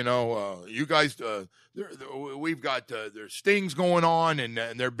going, hey, you guys, we've got there's stings going on, and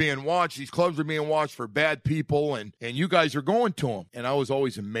they're being watched. These clubs are being watched for bad people, and you guys are going to them. And I was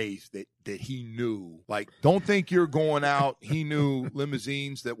always amazed that he knew, like, don't think you're going out. He knew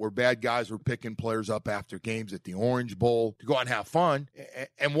limousines that were bad guys were picking players up after games at the Orange Bowl to go out and have fun.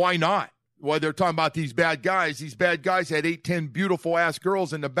 And why not? Well, they're talking about these bad guys. These bad guys had 8-10 beautiful-ass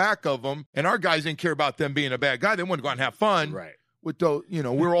girls in the back of them, and our guys didn't care about them being a bad guy. They wanted to go out and have fun. Right. With those,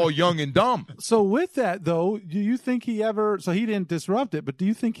 we're all young and dumb. So with that, though, do you think he ever, so he didn't disrupt it, but do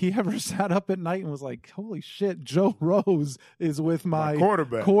you think he ever sat up at night and was like, holy shit, Joe Rose is with my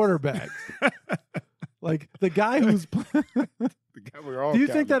quarterback. Like the guy who's do you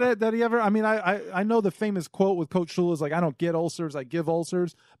think that he ever, I mean, I know the famous quote with Coach Shula is like, I don't get ulcers, I give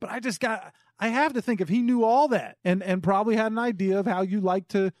ulcers, but I have to think if he knew all that and probably had an idea of how you like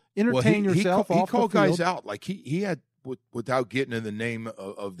to entertain yourself he off called the field. guys out. Like he had, without getting in the name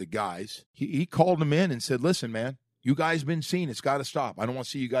of the guys, he called them in and said, listen, man, you guys been seen. It's got to stop. I don't want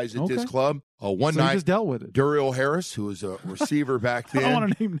to see you guys at this club. One So night, he just dealt with it. Duriel Harris, who was a receiver back then. I don't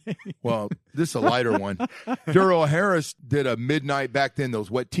want to name names. Well, this is a lighter one. Duriel Harris did a midnight back then.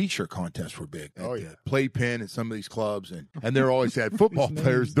 Those wet T-shirt contests were big. Oh, At yeah. Playpen and some of these clubs, and there always had football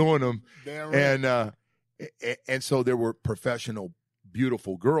players doing them. Damn right. And so there were professional,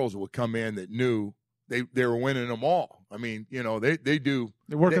 beautiful girls that would come in that knew they were winning them all. I mean, they do.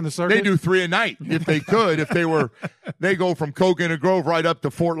 They're working the circuit. They do 3 a night if they could. If they go from Coconut Grove right up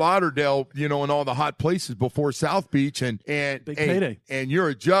to Fort Lauderdale, and all the hot places before South Beach, and Big payday. And you're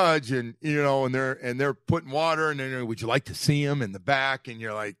a judge, and and they're putting water, and then would you like to see them in the back? And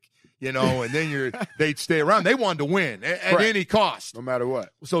you're like, and then they'd stay around. They wanted to win at Right. any cost. No matter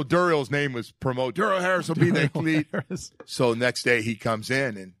what. So Duriel's name was promoted. Duriel Harris will be the lead. Harris. So next day he comes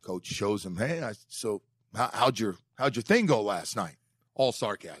in and Coach shows him, hey, how'd your thing go last night? All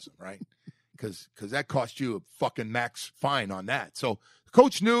sarcasm, right? Because that cost you a fucking max fine on that. So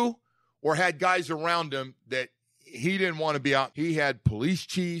Coach knew or had guys around him that he didn't want to be out. He had police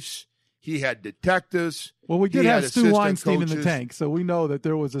chiefs. He had detectives. Well, we did He have had Stu assistant Weinstein in the coaches. tank, so we know that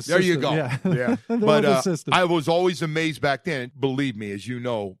there was a There system. you go. Yeah. Yeah. There But was a system. I was always amazed back then. Believe me, as you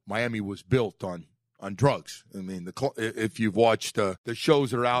know, Miami was built on drugs. I mean, if you've watched the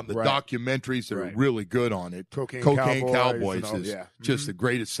shows that are out, the documentaries that are really good on it, Cocaine Cowboys is just the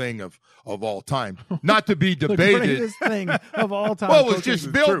greatest thing of all time. Not to be The debated. greatest thing of all time. Well, it was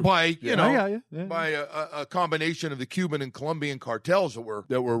just built by by a combination of the Cuban and Colombian cartels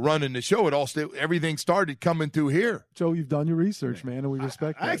that were running the show. Everything started coming through here. Joe, you've done your research, man, and we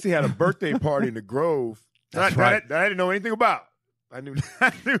respect that. I actually had a birthday party in the Grove that I didn't know anything about. I knew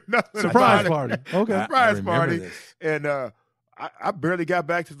nothing. Surprise about it. party. Okay. Surprise party. This. And I barely got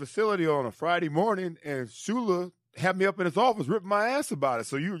back to the facility on a Friday morning, and Shula had me up in his office ripping my ass about it.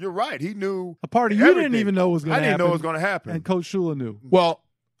 So you're right. He knew A party you didn't even know was going to happen. I didn't know it was going to happen. And Coach Shula knew. Well,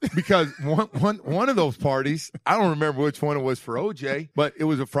 because one of those parties, I don't remember which one it was for OJ, but it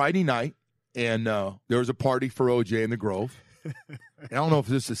was a Friday night, and there was a party for OJ in the Grove. I don't know if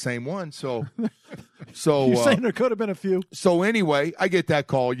this is the same one. So You're saying there could have been a few. So anyway, I get that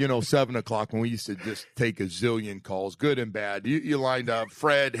call, 7 o'clock when we used to just take a zillion calls, good and bad. You lined up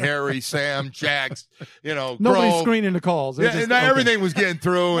Fred, Harry, Sam, Jax, Nobody's Grove. screening the calls. Everything was getting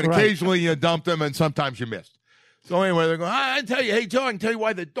through, and occasionally you dumped them, and sometimes you missed. So anyway, they're going, I tell you, hey, Joe, I can tell you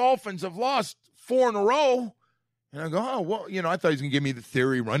why the Dolphins have lost 4 in a row. And I go, oh, well, I thought he was going to give me the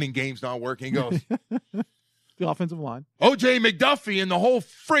theory, running game's not working. He goes, The offensive line. O.J. McDuffie and the whole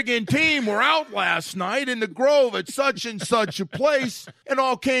friggin' team were out last night in the Grove at such and such a place, and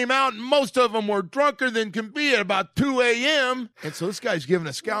all came out, and most of them were drunker than can be at about 2 a.m. And so this guy's giving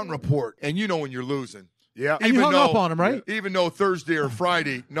a scouting report, and when you're losing. Yeah. And you hung up on him, right? Even though Thursday or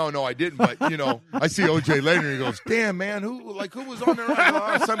Friday, no, I didn't. But, I see OJ later, and he goes, damn, man, who was on there?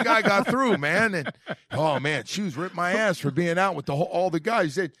 Some guy got through, man. And, oh, man, Shoes ripped my ass for being out with all the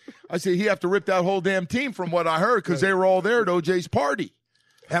guys. I said he have to rip that whole damn team from what I heard because they were all there at OJ's party.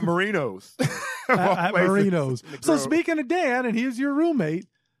 At Marino's. At Marino's. So speaking of Dan, and he's your roommate,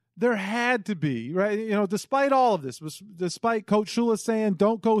 there had to be, right? Despite all of this, despite Coach Shula saying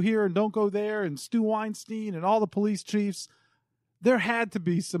don't go here and don't go there, and Stu Weinstein and all the police chiefs, there had to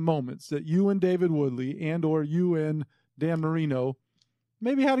be some moments that you and David Woodley or you and Dan Marino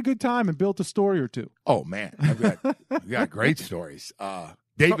maybe had a good time and built a story or two. Oh, man. I've got great stories.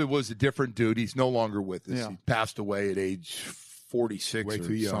 David was a different dude. He's no longer with us. Yeah. He passed away at age 46 Way or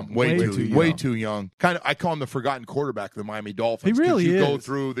too young. something. Way too young. I call him the forgotten quarterback of the Miami Dolphins. He really you is. go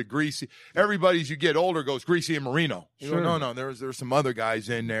through the Greasy. Everybody, as you get older, goes Greasy and Marino. Sure. No, there's some other guys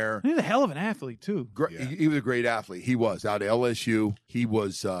in there. He's a hell of an athlete too. He was a great athlete. He was out of LSU. He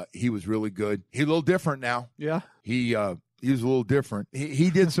was really good. He's a little different now. Yeah. He was a little different. He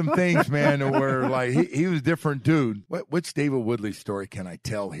did some things, man, where he was a different dude. Which David Woodley story can I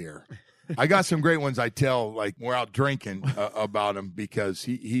tell here? I got some great ones I tell, like we're out drinking about him because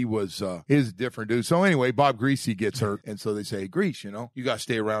he was a different dude. So anyway, Bob Greasy gets hurt, and so they say, Grease, you got to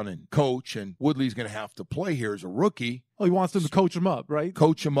stay around and coach, and Woodley's going to have to play here as a rookie. Oh, he wants them to coach him up, right?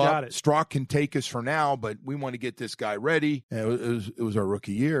 Coach him Got up. it. Strock can take us for now, but we want to get this guy ready. And it was our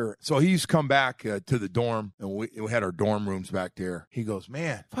rookie year. So he's come back to the dorm, and we had our dorm rooms back there. He goes,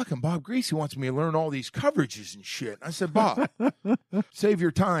 man, fucking Bob Greasy wants me to learn all these coverages and shit. I said, Bob, save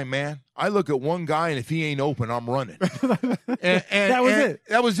your time, man. I look at one guy, and if he ain't open, I'm running. And That was it.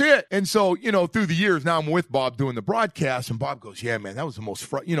 That was it. And so, through the years, now I'm with Bob doing the broadcast, and Bob goes, yeah, man, that was the most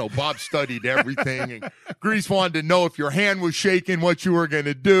Bob studied everything, and Grease wanted to know if your hand was shaking, what you were going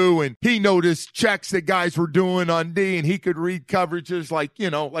to do, and he noticed checks that guys were doing on D, and he could read coverages like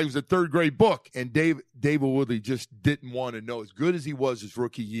it was a third-grade book. And David Woodley just didn't want to know. As good as he was his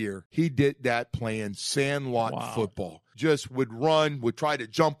rookie year, he did that playing sandlot football. Just would run, would try to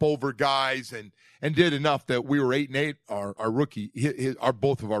jump over guys, and did enough that we were 8-8 our rookie,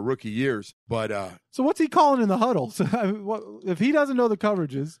 both of our rookie years. But So what's he calling in the huddle? So, if he doesn't know the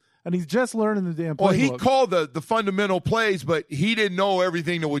coverages and he's just learning the damn playbook. Well, he called the fundamental plays, but he didn't know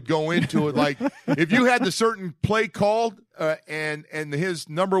everything that would go into it. Like if you had the certain play called and his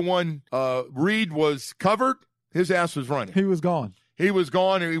number one read was covered, his ass was running. He was gone. He was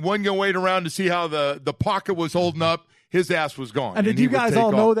gone, and he wasn't going to wait around to see how the pocket was holding up. His ass was gone. And did you guys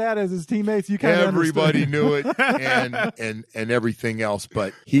all know that as his teammates? You kind of everybody knew it, and everything else.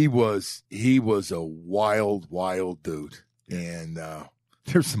 But he was a wild dude, and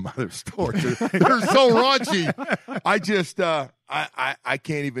there's some other stories. They're so raunchy. I just I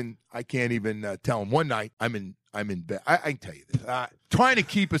can't even tell him. One night I'm in bed. I can tell you this. Trying to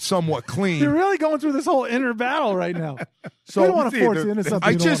keep it somewhat clean. You're really going through this whole inner battle right now. So you don't want to force you into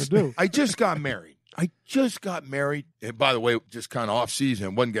something you don't want to do. I just got married. And by the way, just kind of off season.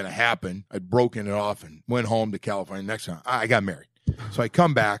 It wasn't going to happen. I'd broken it off and went home to California. Next time I got married. So I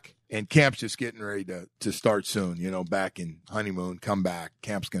come back And camp's just getting ready to start soon, back in honeymoon, come back.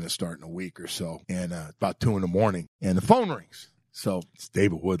 Camp's going to start in a week or so. And about 2 a.m. and the phone rings. So it's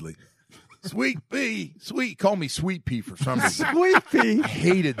David Woodley. Sweet Pea. Call me Sweet Pea for some reason. Sweet Pea. I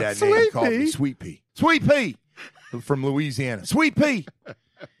hated that name. Called me Sweet Pea. Sweet Pea from Louisiana. Sweet Pea.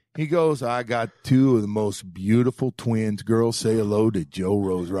 He goes, I got 2 of the most beautiful twins. Girls, say hello to Joe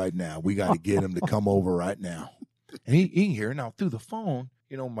Rose right now. We got to get him to come over right now. And he can hear now through the phone.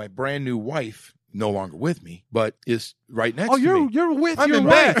 My brand new wife, no longer with me, but is right next to me. Oh, you're with I'm your in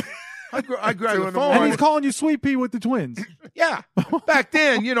wife. bed. I grab the phone. And he's calling you Sweet Pea with the twins. Yeah. Back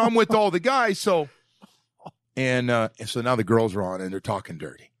then, I'm with all the guys. So now the girls are on and they're talking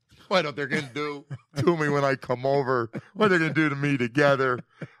dirty. What they're going to do to me when I come over, what they're going to do to me together,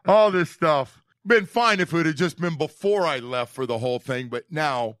 all this stuff. Been fine if it would have just been before I left for the whole thing, but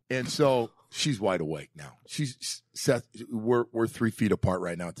now, and so she's wide awake now. We're 3 feet apart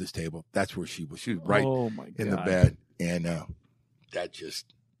right now at this table. That's where she was. She was right in the bed, and that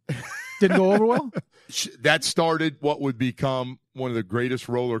just didn't go over well. That started what would become one of the greatest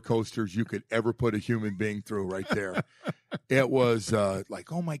roller coasters you could ever put a human being through right there. It was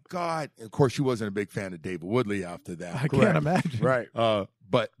like, oh, my God. And of course, she wasn't a big fan of David Woodley after that. I can't imagine. Right.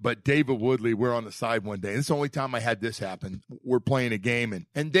 But David Woodley, we're on the side one day. And it's the only time I had this happen. We're playing a game,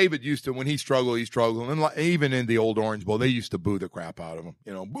 and David used to, when he struggled. And even in the old Orange Bowl, they used to boo the crap out of him.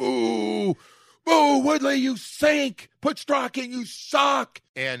 Boo! Boo, Woodley, you stink. Put Strock in, you suck.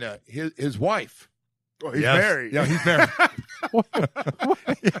 And his wife. Oh, he's married. Yeah, he's married.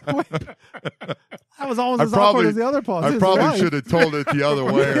 That was almost as awkward as the other pause. I probably should have told it the other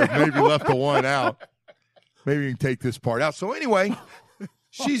way or maybe left the one out. Maybe you can take this part out. So anyway,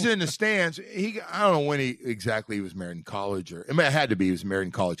 she's in the stands. I don't know when he was married in college. It had to be he was married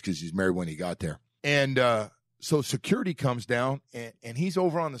in college because he's married when he got there. And so security comes down, and he's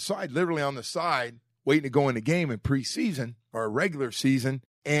over on the side, literally on the side, waiting to go in the game in preseason or regular season.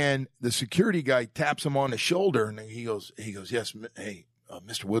 And the security guy taps him on the shoulder, and he goes, yes, hey,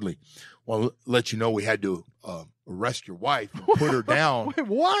 Mr. Woodley, well, let you know we had to arrest your wife and put her down. Wait,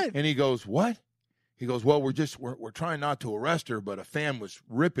 what? And he goes, what? He goes, well, we're trying not to arrest her, but a fan was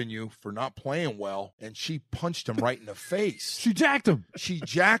ripping you for not playing well, and she punched him right in the face. She jacked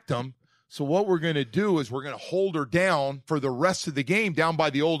him. So what we're going to do is we're going to hold her down for the rest of the game. Down by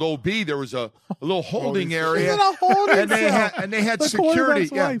the old OB, there was a little holding area, and they had security.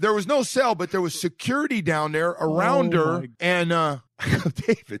 Yeah, there was no cell, but there was security down there around her. And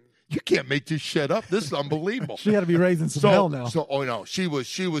David, you can't make this shit up. This is unbelievable. She had to be raising some hell now. No, she was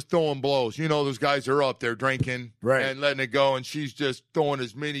throwing blows. Those guys are up there drinking and letting it go, and she's just throwing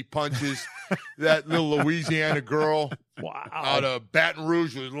as many punches. That little Louisiana girl out of Baton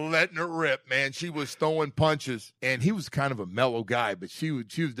Rouge was letting it rip, man. She was throwing punches, and he was kind of a mellow guy, but she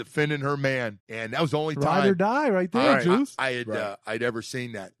was defending her man, and that was the only time. Ride or die right there, Juice. I'd ever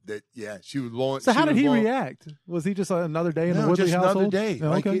seen that. She was blowing. So how did he react? Was he just another day in the Woodley household? Another day.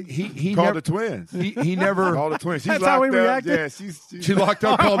 Oh, okay. He called the twins. He never called the twins. That's how he reacted? Yeah, she locked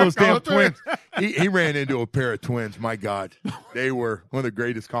up all those damn twins. He ran into a pair of twins. My God. They were one of the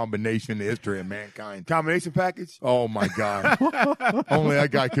greatest combinations in the history of mankind. Combination package? Oh, my God. Only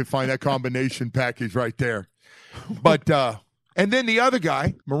that guy could find that combination package right there. But, and then the other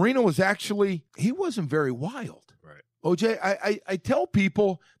guy, Marino, he wasn't very wild. Right. OJ, I tell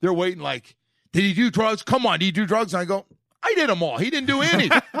people, they're waiting like, did he do drugs? Come on, did he do drugs? And I go, I did them all. He didn't do any.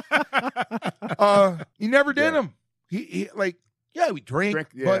 He never did them. He we drink,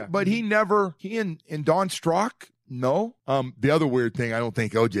 but he never, he and Don Strock, no. The other weird thing I don't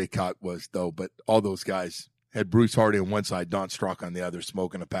think OJ caught was, though, but all those guys had Bruce Hardy on one side, Don Strock on the other,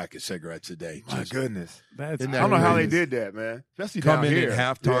 smoking a pack of cigarettes a day. My goodness. I don't know how they did that, man. Especially come down in here.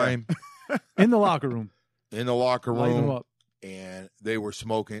 at halftime. In the locker room. Lighting them up. And they were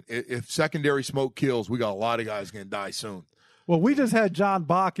smoking. If secondary smoke kills, we got a lot of guys going to die soon. Well, we just had John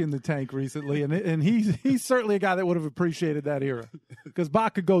Bach in the tank recently, and he's certainly a guy that would have appreciated that era because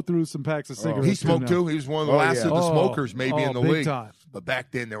Bach could go through some packs of cigarettes. He smoked too. He was one of the last of the smokers maybe in the big league. Time. But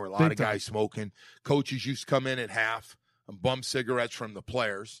back then there were a lot of guys smoking. Coaches used to come in at half and bum cigarettes from the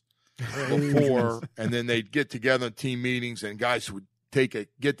players before, and then they'd get together in team meetings, and guys would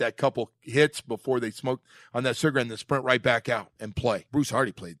get that couple hits before they smoked on that cigarette and then sprint right back out and play. Bruce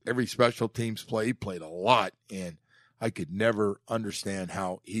Hardy played every special teams play. He played a lot, and I could never understand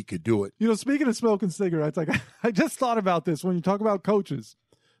how he could do it. Speaking of smoking cigarettes, I just thought about this when you talk about coaches.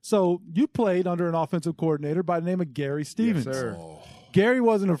 So you played under an offensive coordinator by the name of Gary Stevens. Yes, sir. Gary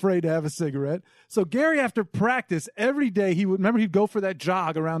wasn't afraid to have a cigarette. So Gary, after practice, every day he'd go for that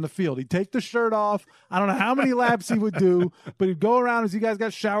jog around the field. He'd take the shirt off. I don't know how many laps he would do, but he'd go around as you guys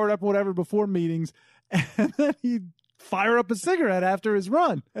got showered up or whatever before meetings, and then he'd fire up a cigarette after his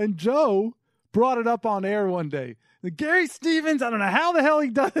run. And Joe brought it up on air one day. Gary Stevens, I don't know how the hell he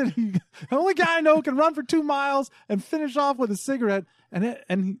does it. The only guy I know who can run for 2 miles and finish off with a cigarette.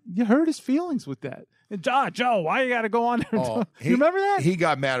 And you hurt his feelings with that. And Joe, why you got to go on there? You remember that? He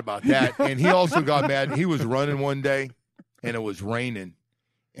got mad about that. And he also got mad. He was running one day, and it was raining,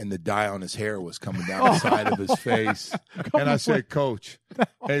 and the dye on his hair was coming down the side of his face. And I said, Coach,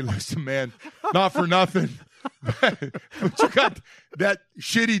 hey, listen, man, not for nothing, but you got that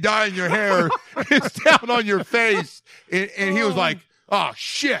shitty dye in your hair. It's down on your face. And he was like, oh,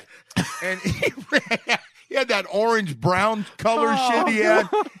 shit. And he had that orange-brown color shit he had,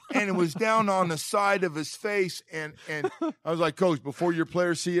 and it was down on the side of his face. And I was like, Coach, before your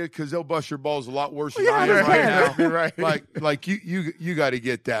players see it, because they'll bust your balls a lot worse than I am right now. Right. Like you got to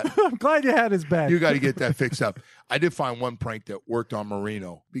get that. I'm glad you had his back. You got to get that fixed up. I did find one prank that worked on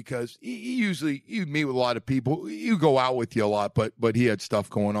Marino, because he'd meet with a lot of people. You go out with you a lot, but he had stuff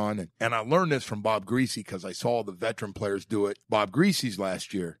going on. And I learned this from Bob Greasy, because I saw the veteran players do it. Bob Greasy's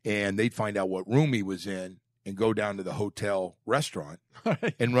last year, and they'd find out what room he was in and go down to the hotel restaurant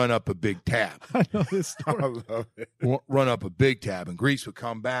and run up a big tab. I know this story. I love it. Run up a big tab, and Grease would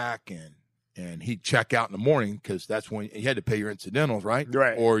come back and he'd check out in the morning, because that's when you had to pay your incidentals, right?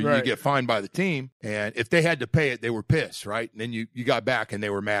 Right. Or you get fined by the team. And if they had to pay it, they were pissed, right? And then you got back and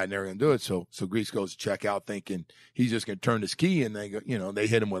they were mad and they were going to do it. So Grease goes to check out thinking he's just going to turn his key, and they go, they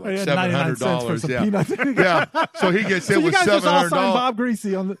hit him with like $700. Yeah. So he gets hit with $700. You guys just all signed Bob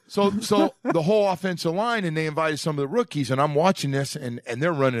Greasy on the. So the whole offensive line, and they invited some of the rookies, and I'm watching this, and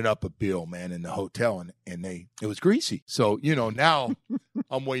they're running up a bill, man, in the hotel, and it was Greasy. So now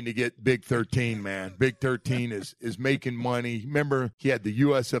I'm waiting to get Big 13, man. Big 13 is making money. Remember, he had the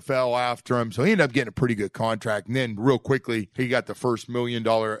USFL after him, so he ended up getting a pretty good contract. And then real quickly, he got the first $1 million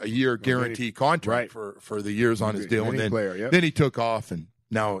a year guaranteed contract for the years on his deal. And then he took off, and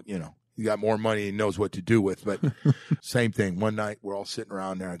now he got more money and knows what to do with. But same thing. One night we're all sitting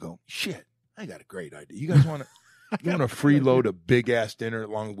around there. I go, shit, I got a great idea. You guys want to? You want to freeload a big-ass dinner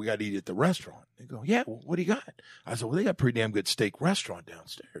along we got to eat at the restaurant? They go, yeah, well, what do you got? I said, well, they got a pretty damn good steak restaurant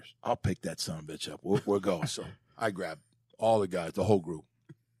downstairs. I'll pick that son of a bitch up. We'll go. So I grabbed all the guys, the whole group.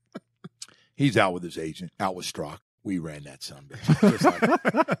 He's out with his agent, out with Strzok. We ran that son of a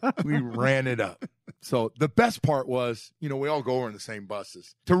bitch. We ran it up. So the best part was, we all go over in the same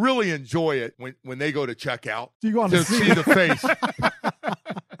buses. To really enjoy it when they go to check out, you go on to see the face.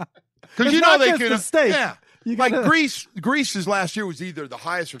 Because they can. Yeah. Like Grease's last year was either the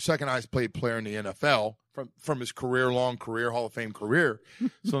highest or second highest paid player in the NFL from his long career, Hall of Fame career.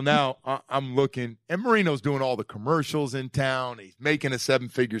 So now I'm looking, and Marino's doing all the commercials in town. He's making a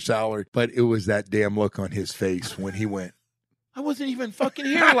 7-figure salary, but it was that damn look on his face when he went, I wasn't even fucking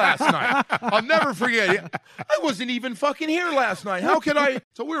here last night. I'll never forget it. I wasn't even fucking here last night. How could I?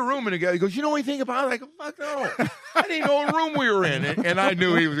 So we were rooming together. He goes, you know anything about it? I go, fuck no. I didn't know what room we were in. And I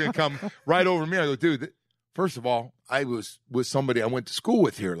knew he was going to come right over me. I go, dude, first of all, I was with somebody I went to school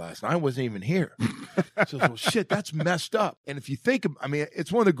with here last night. I wasn't even here. So, shit, that's messed up. And if you think,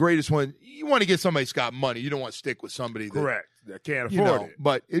 it's one of the greatest ones. You want to get somebody that's got money. You don't want to stick with somebody that can't afford it.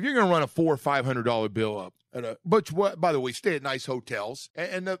 But if you're going to run a $400 or $500 bill up, but by the way, stay at nice hotels.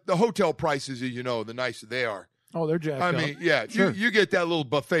 And the hotel prices, the nicer they are. Oh, they're jacked up. Yeah, sure. you get that little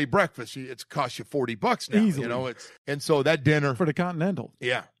buffet breakfast. It costs you $40 now. Easily. And so that dinner for the Continental.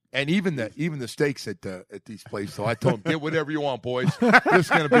 Yeah. And even the steaks at these places. So I told them, get whatever you want, boys. This is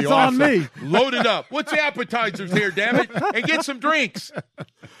going to be awesome. On me. Load it up. What's the appetizers here, damn it? And get some drinks.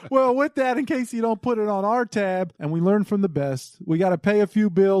 Well, with that, in case you don't put it on our tab, and we learn from the best, we got to pay a few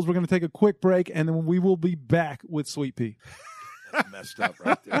bills. We're going to take a quick break, and then we will be back with Sweet Pea. That's messed up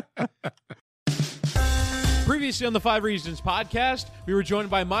right there. Previously on the 5 Reasons podcast, we were joined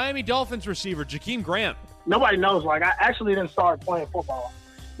by Miami Dolphins receiver Jakeem Grant. Nobody knows. I actually didn't start playing football.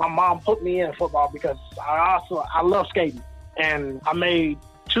 My mom put me in football because I love skating. And I made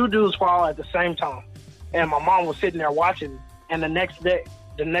 2 dudes fall at the same time. And my mom was sitting there watching. And the next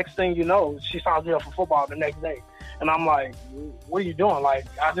thing you know, she signs me up for football the next day. And I'm like, what are you doing? I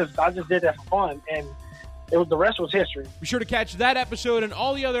just did that for fun. And the rest was history. Be sure to catch that episode and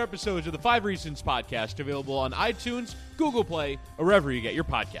all the other episodes of the 5 Reasons podcast available on iTunes, Google Play, or wherever you get your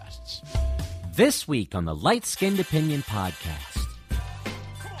podcasts. This week on the Light Skinned Opinion podcast.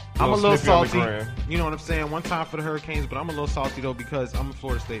 I'm a little snippy on the salty. gram. You know what I'm saying? One time for the Hurricanes, but I'm a little salty though because I'm a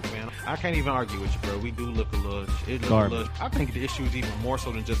Florida State fan. I can't even argue with you, bro. We do look a little. I think the issue is even more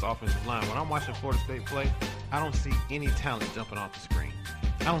so than just offensive line. When I'm watching Florida State play, I don't see any talent jumping off the screen.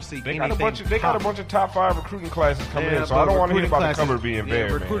 I don't see They anything. got a bunch of top 5 recruiting classes coming in, so I don't want to hear about the cover being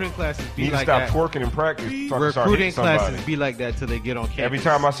bad, recruiting man. classes be You need like to stop that. twerking in practice. So I can start Recruiting hitting somebody. classes be like that till they get on campus. Every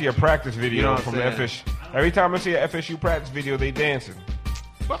time I see a practice video You know what from I'm the saying? every time I see a FSU practice video, they dancing.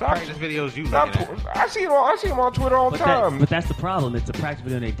 What practice videos you Stop looking at? I see them on Twitter all the time. But that's the problem. It's a practice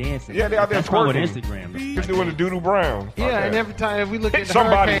video and they dancing. Yeah, they out there That's wrong with twerking. Instagram. Just doing the Doodle Brown. Yeah, Okay. and every time we look Hit at the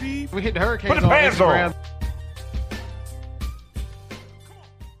somebody. Hurricanes, we hit the Hurricanes Put the on pants Instagram. on.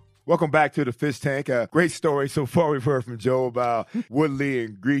 Welcome back to the Fish Tank. Great story so far we've heard from Joe about Woodley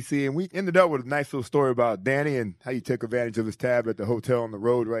and Greasy, and we ended up with a nice little story about Danny and how you took advantage of his tab at the hotel on the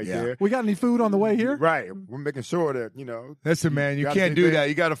road right there. We got any food on the way here? Right. We're making sure that, Listen, man, you gotta can't do do things. that.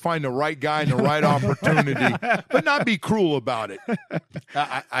 You got to find the right guy and the right opportunity, but not be cruel about it.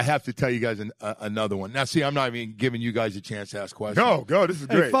 I have to tell you guys another one. Now, see, I'm not even giving you guys a chance to ask questions. Go. This is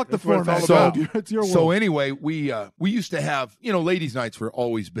Hey, great. fuck the That's what it's all format. about. It's your So world. anyway, we used to have, ladies' nights were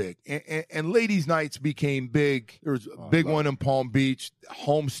always big, and ladies' nights became big. There was a big one in Palm Beach,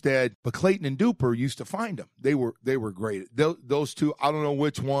 Homestead, but Clayton and Duper used to find them. They were great. Those two, I don't know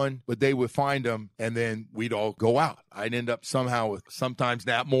which one, but they would find them, and then we'd all go out. I'd end up somehow with sometimes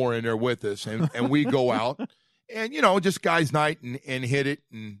Nat Moore in there with us, and we'd go out, and just guys' night and hit it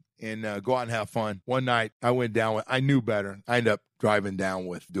and go out and have fun. One night I went down with, I knew better. I ended up driving down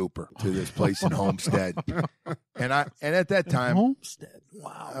with Duper to this place in Homestead. And at that time, Homestead.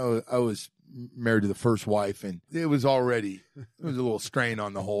 Wow. I was married to the first wife, and it was a little strain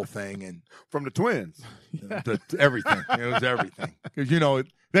on the whole thing. And From the twins. everything. It was everything. Because,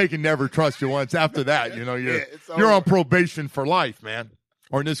 they can never trust you once. After that, it's you're over. on probation for life, man.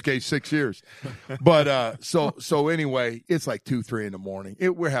 Or in this case, 6 years. But so anyway, it's like 2, 3 in the morning.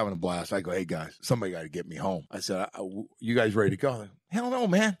 We're having a blast. I go, hey guys, somebody got to get me home. I said, you guys ready to go? Like, hell no,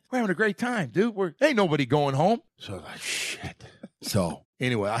 man. We're having a great time, dude. Ain't nobody going home. So I was like, shit. So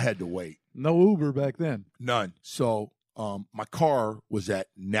anyway, I had to wait. No Uber back then. None. So my car was at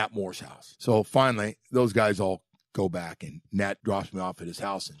Nat Moore's house. So finally, those guys all go back, and Nat drops me off at his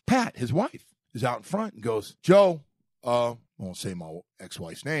house. And Pat, his wife, is out in front and goes, Joe, I won't say my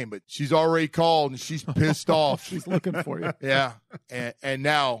ex-wife's name, but she's already called and she's pissed off. She's looking for you. Yeah. And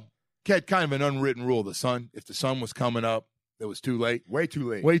now, had kind of an unwritten rule. If the sun was coming up, it was too late. Way too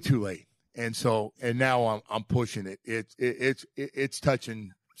late. Way too late. And now I'm pushing it. It's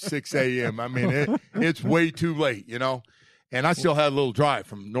touching 6 a.m. I mean, it's way too late, And I still had a little drive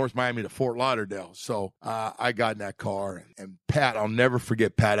from North Miami to Fort Lauderdale. So I got in that car, and Pat, I'll never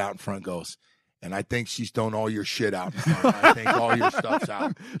forget, Pat out in front goes, and I think she's thrown all your shit out in front. I think all your stuff's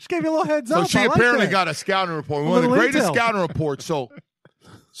out. She gave you a little heads So up. she I like apparently that. got a scouting report, A one of the little greatest intel. scouting reports.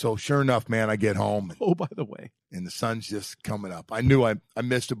 So sure enough, man, I get home, Oh, by the way. and the sun's just coming up. I knew I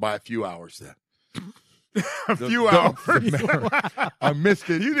missed it by a few hours then. A few hours. I missed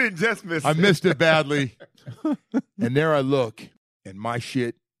it. You didn't just miss I it. missed it badly. And there I look, and my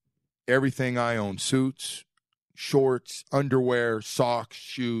shit, everything I own, suits, shorts, underwear, socks,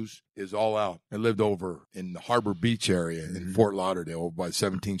 shoes, is all out. I lived over in the Harbor Beach area in Fort Lauderdale over by the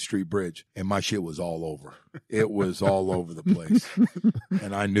 17th Street Bridge, and my shit was all over. It was all over the place.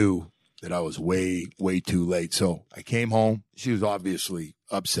 And I knew that I was way, way too late. So I came home. She was obviously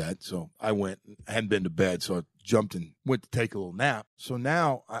upset. So I went. I hadn't been to bed, so I jumped and went to take a little nap. So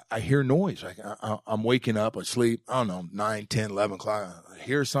now I hear noise. I'm waking up. I sleep, I don't know, 9, 10, 11 o'clock. I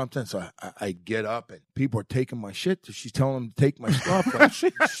hear something. So I get up, and people are taking my shit. So she's telling them to take my stuff. Like,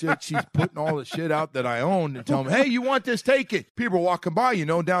 shit, she's putting all the shit out that I own and telling them, hey, you want this, take it. People are walking by,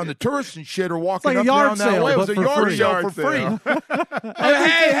 down the tourists and shit are walking like a up yard down that sale, way. It was but a for yard free. sale Yard for free. sale.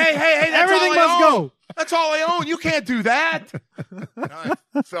 Hey, that's Everything all I must own. go. That's all I own. You can't do that. And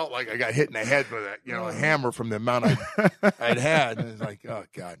I felt like I got hit in the head with a hammer from the amount I'd had. And it's like, oh,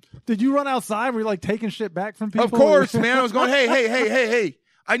 God. Did you run outside? Were you like taking shit back from people? Of course, man. I was going, hey.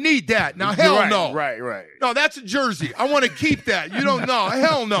 I need that. Now, hell Right, no. Right. No, that's a jersey. I want to keep that. You don't know.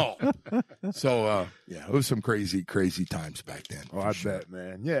 Hell no. So, it was some crazy, crazy times back then. Oh, I bet,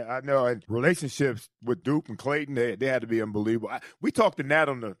 man. Yeah, I know. And relationships with Duke and Clayton, they had to be unbelievable. We talked to Nat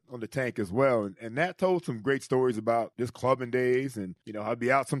on the tank as well, and Nat told some great stories about his clubbing days, and I'd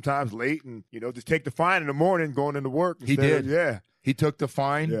be out sometimes late, and just take the fine in the morning, going into work. He did. Yeah. He took the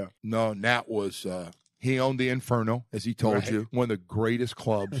fine. Yeah. No, Nat was He owned the Inferno, as he told you, one of the greatest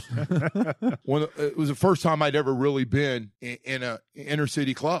clubs. It was the first time I'd ever really been in an inner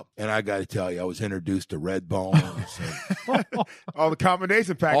city club. And I got to tell you, I was introduced to Red Bones. All the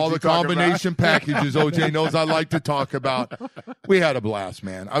combination packages. All the combination packages OJ knows I like to talk about. We had a blast,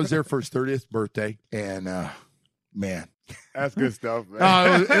 man. I was there for his 30th birthday, and man. That's good stuff,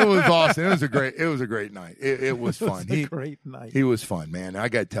 man. It was awesome. It was a great night. It was fun. It was a great night. He was fun, man. I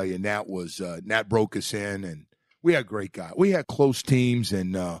got to tell you, Nat broke us in, and we had great guys. We had close teams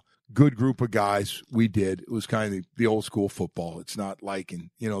and good group of guys. We did. It was kind of the old school football. It's not like, and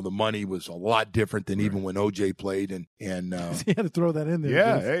the money was a lot different than even when OJ played. And he had to throw that in there.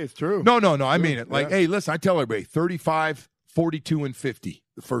 Yeah, hey, it's true. No. I mean it. Like, hey, listen, I tell everybody, 35, 42, and 50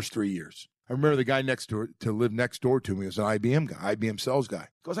 the first 3 years. I remember the guy to live next door to me was an IBM guy, IBM sales guy.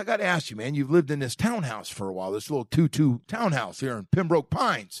 He goes, I got to ask you, man, you've lived in this townhouse for a while, this little 2-2 townhouse here in Pembroke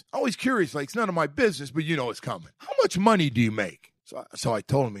Pines. Always curious, like, it's none of my business, but you know it's coming. How much money do you make? So I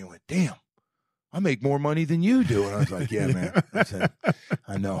told him, he went, damn, I make more money than you do. And I was like, yeah, man. I said,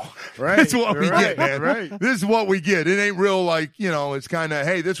 I know. Right. That's what we get, man. Right. This is what we get. It ain't real like, it's kind of,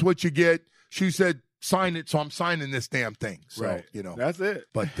 hey, this is what you get. She said, sign it, so I'm signing this damn thing. So, right. That's it.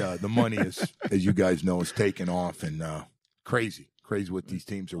 But the money is, as you guys know, is taking off and crazy what these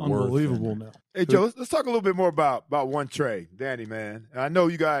teams are worth. Unbelievable now. Hey, Joe, let's talk a little bit more about one Trey, Danny, man. And I know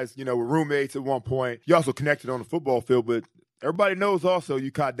you guys, were roommates at one point. You also connected on the football field, but everybody knows also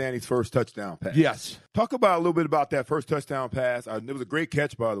you caught Danny's first touchdown pass. Yes. Talk about a little bit about that first touchdown pass. It was a great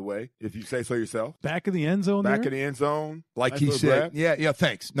catch, by the way, if you say so yourself. Back of the end zone Back of the end zone. Like nice he said. grab. Yeah,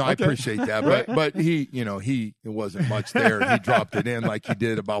 thanks. No, Okay. I appreciate that. But he, it wasn't much there. He dropped it in like he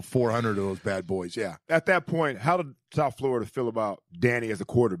did about 400 of those bad boys. Yeah. At that point, how did South Florida feel about Danny as a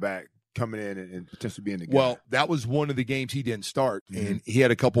quarterback coming in and potentially being the guy? Well, that was one of the games he didn't start, and he had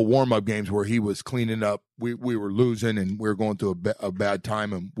a couple warm-up games where he was cleaning up. We were losing, and we were going through a bad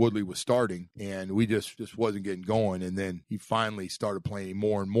time, and Woodley was starting, and we just wasn't getting going. And then he finally started playing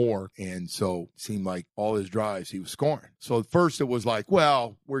more and more, and so it seemed like all his drives he was scoring. So at first it was like,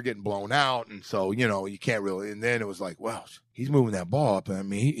 well, we're getting blown out, and so, you can't really. And then it was like, well, he's moving that ball up. I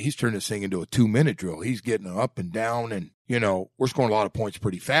mean, he's turning this thing into a 2-minute drill. He's getting up and down, and, we're scoring a lot of points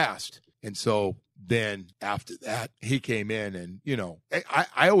pretty fast. And so then after that, he came in and,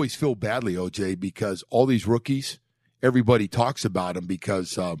 I always feel badly, OJ, because all these rookies, everybody talks about him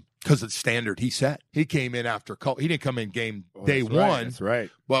because of the standard he set. He came in he didn't come in game day one. Right, that's right.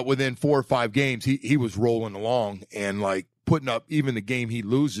 But within 4 or 5 games, he was rolling along and like putting up, even the game he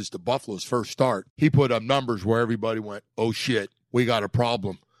loses to Buffalo's first start, he put up numbers where everybody went, oh shit, we got a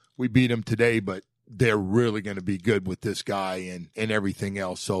problem. We beat him today, but they're really going to be good with this guy and everything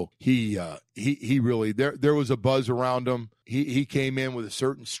else. So he really, there was a buzz around him. He came in with a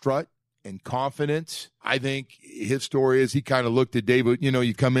certain strut and confidence. I think his story is he kind of looked at David,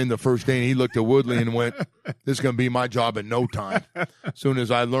 you come in the first day and he looked at Woodley and went, this is going to be my job in no time. As soon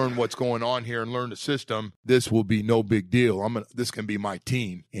as I learn what's going on here and learn the system, this will be no big deal. This can be my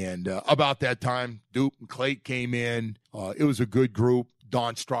team. And about that time, Duke and Clay came in. It was a good group.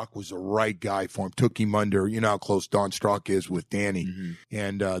 Don Strock was the right guy for him. Took him under. You know how close Don Strock is with Danny.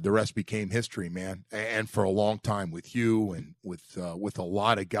 And the rest became history, man. And for a long time with you and with a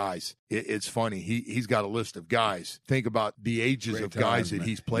lot of guys. It's funny. He's got a list of guys. Think about the ages Great of guys man. that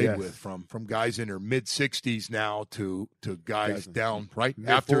he's played Yes. with, from guys in their mid-60s now to guys down right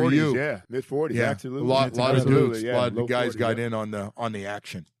Mid-40s, after you. Yeah, mid-40s, Yeah, absolutely. a lot of Absolutely, dudes, yeah, a lot of low guys 40s, got yeah. in on the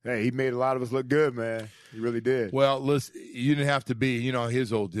action. Hey, he made a lot of us look good, man. He really did. Well, listen, you didn't have to be,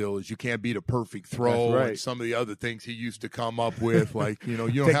 his old deal is you can't beat a perfect throw. That's right. And some of the other things he used to come up with, like, you don't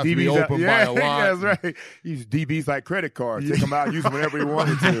Take have to be DBs out- open by a lot. That's right. He used DBs like credit cards. Take them out, use them whenever he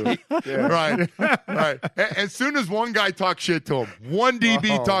wanted to. Yeah. Right. As soon as one guy talked shit to him, one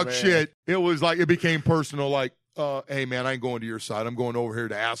DB talked man. shit, it was like, it became personal, like, hey, man, I ain't going to your side. I'm going over here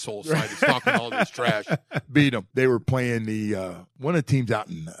to asshole side. He's talking all this trash. Beat them. They were playing one of the teams out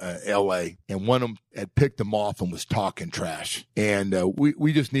in L.A., and one of them had picked them off and was talking trash. And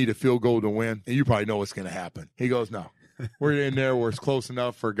we just need a field goal to win, and you probably know what's going to happen. He goes, no. We're in there where it's close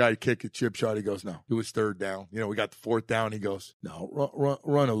enough for a guy to kick a chip shot. He goes, no. It was 3rd down. We got the 4th down. He goes, no,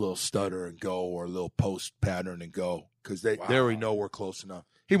 run a little stutter and go, or a little post pattern and go, because they already know we're close enough.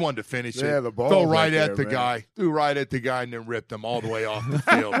 He wanted to finish Yeah, it. the ball Throw was right right at there, the man. guy. Threw right at the guy and then ripped him all the way off the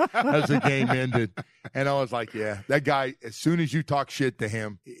field as the game ended. And I was like, yeah, that guy, as soon as you talk shit to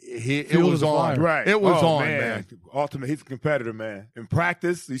him, it was on. Right. It was on, man. Ultimate, he's a competitor, man. In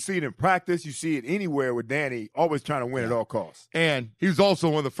practice, you see it in practice. You see it anywhere with Danny, always trying to win at all costs. And he was also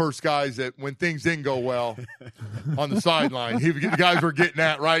one of the first guys that when things didn't go well on the sideline, the guys were getting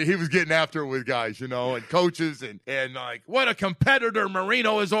at, right? He was getting after it with guys, you know, and coaches and like, what a competitor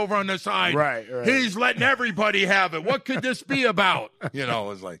Marino is over on the side. Right. He's letting everybody have it. What could this be about? You know, it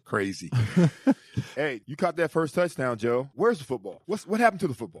was like crazy. Hey, you caught that first touchdown, Joe. Where's the football? What happened to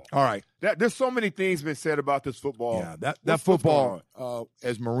the football? All right. There's so many things been said about this football. Yeah, that football,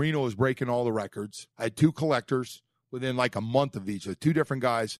 as Marino is breaking all the records, I had 2 collectors within like a month of each. 2 different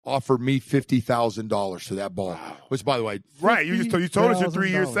guys offered me $50,000 for that ball. Wow. Which, by the way, right? You told us your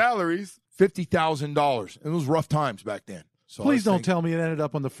 3-year salaries. $50,000. It was rough times back then. So please don't tell me it ended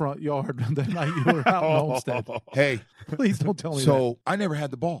up on the front yard that night you were out in Homestead. Hey. Please don't tell me So I never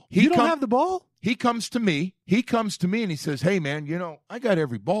had the ball. You don't have the ball? He comes to me and he says, hey, man, you know, I got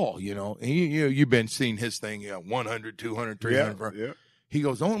every ball, you know. And you've been seeing his thing, 100, 200, 300. Yeah. He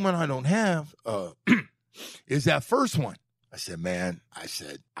goes, the only one I don't have is that first one. I said, man,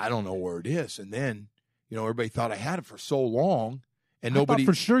 I don't know where it is. And then, you know, everybody thought I had it for so long. And nobody. I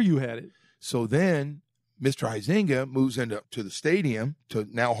thought for sure you had it. So then Mr. Huizenga moves into the stadium, to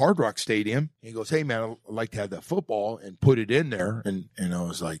now Hard Rock Stadium. He goes, hey, man, I'd like to have that football and put it in there. And I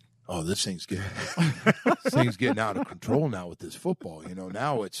was like, oh, this thing's getting out of control now with this football. You know,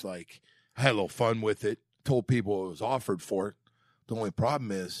 now it's like I had a little fun with it, told people it was offered for it. The only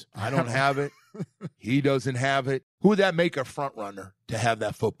problem is I don't have it. He doesn't have it. Who would that make a front runner to have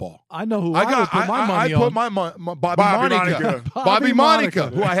that football? I know who I would put my money on. I put my Bobby Monica,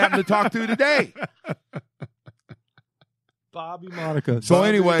 who I happen to talk to today. Bobby Monica. So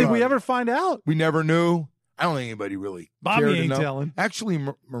anyway, did we ever find out? We never knew. I don't think anybody really Bobby cared ain't enough. telling. Actually,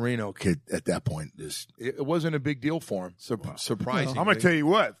 Marino kid at that point, it wasn't a big deal for him. Surprisingly, I'm gonna tell you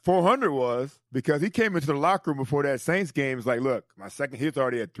what 400 was, because he came into the locker room before that Saints game. He's like, look, my second, he was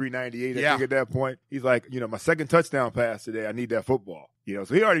already at 398. I think at that point, he's like, you know, my second touchdown pass today. I need that football. You know,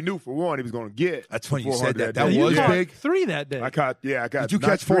 so he already knew for one he was going to get. That's funny you said that. That was big. 3 that day. I caught. Did you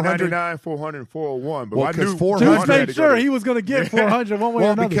catch 400? 400, and 401. But well, I knew 400. Just made sure he was going to get 400 one way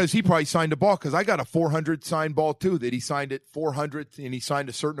or another. Because he probably signed a ball. Because I got a 400 signed ball too. That he signed at 400, and he signed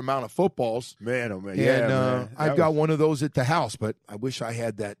a certain amount of footballs. Man, oh man, and, man. I've got one of those at the house, but I wish I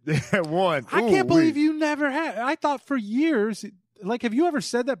had that. One. I can't believe you never had. I thought for years. Like, have you ever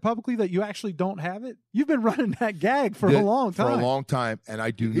said that publicly that you actually don't have it? You've been running that gag for a long time. For a long time, and I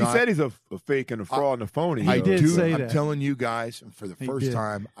do not. He said he's a fake and a fraud and a phony. He did say that. I'm telling you guys, and for the first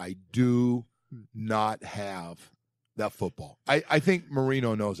time, I do not have that football. I think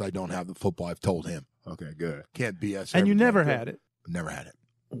Marino knows I don't have the football. I've told him. Okay, good. Can't BS. And you never had it? Never had it.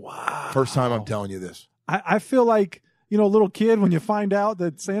 Wow. First time I'm telling you this. I feel like, you know, a little kid when you find out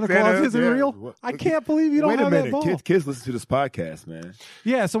that Santa Claus isn't real. I can't believe you don't have that ball. Kids listen to this podcast, man.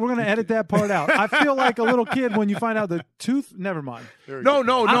 Yeah, so we're going to edit that part out. I feel like a little kid when you find out the tooth. Never mind. No.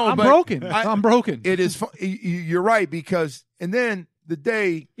 I'm broken. I'm broken. It is. You're right, because and then the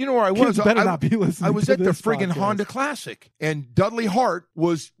day, you know where I Kids was. better not be listening. I was to at the this friggin' podcast. Honda Classic, and Dudley Hart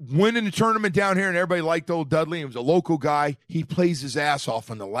was winning the tournament down here, and everybody liked old Dudley. He was a local guy. He plays his ass off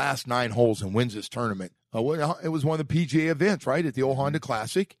on the last 9 holes and wins this tournament. It was one of the PGA events, right, at the old Honda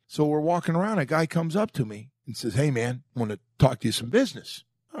Classic. So we're walking around. A guy comes up to me and says, hey, man, I want to talk to you some business.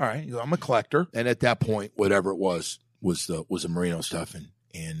 All right. I'm a collector. And at that point, whatever it was the Marino stuff,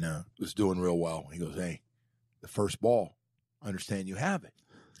 and was doing real well. He goes, hey, the first ball, I understand you have it.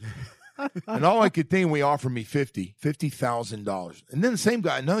 And all I could think, we offered me $50,000. And then the same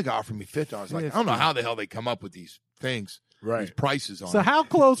guy, another guy offered me $50,000. I was like, I don't know how the hell they come up with these things. Right. These prices on So it. how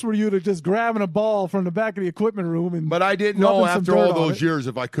close were you to just grabbing a ball from the back of the equipment room? But I didn't know after all those years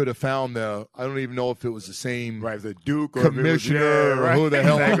if I could have found I don't even know if it was the same the Duke or commissioner or who the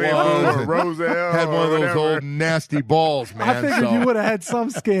hell it was. Or Roselle. Had one of those whatever. old nasty balls, man. I figured you would have had some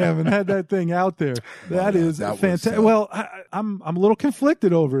scam and had that thing out there. That is fantastic. Well, I'm a little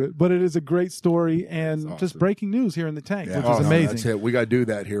conflicted over it, but it is a great story and just breaking news here in the tank, which is amazing. That's it. We got to do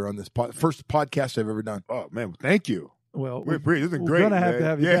that here on this first podcast I've ever done. Oh man, thank you. Well, this has been we're great. We're going to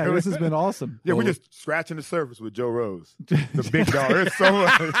have you back. This has been awesome. Yeah, we're just scratching the surface with Joe Rose. The big dog. There's so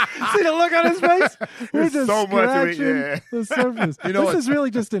much. See the look on his face? We're just so much scratching the surface. This is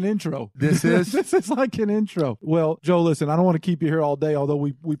really just an intro. This is? This is like an intro. Well, Joe, listen, I don't want to keep you here all day, although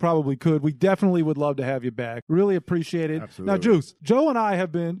we probably could. We definitely would love to have you back. Really appreciate it. Absolutely. Now, Juice, Joe and I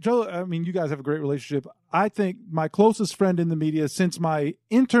have been, I mean, you guys have a great relationship. I think my closest friend in the media since my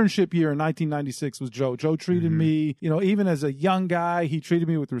internship year in 1996 was Joe. Joe treated me, even as a young guy, he treated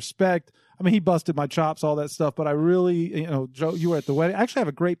me with respect. I mean, he busted my chops, all that stuff, but I really, Joe, you were at the wedding. I actually have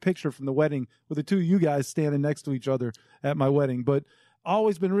a great picture from the wedding with the two of you guys standing next to each other at my wedding, but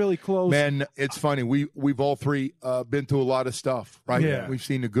always been really close. Man, it's funny. We've all three been through a lot of stuff, right? Yeah. We've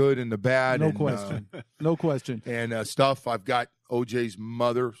seen the good and the bad. No question. No question. And stuff. I've got OJ's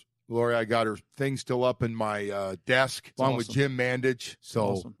mother, Lori. I got her thing still up in my desk, along with Jim Mandich.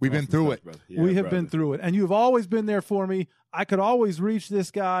 So we've been through it. Yeah, we have been through it. And you've always been there for me. I could always reach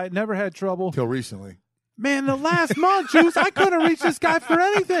this guy. Never had trouble. Till recently. Man, the last month, Juice, I couldn't reach this guy for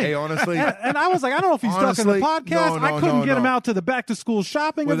anything. Hey, honestly. And I was like, I don't know if he's stuck in the podcast. I couldn't get him out to the back-to-school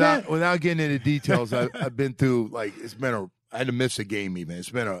shopping event. Without getting into details, I've been through, I had to miss a game even. It's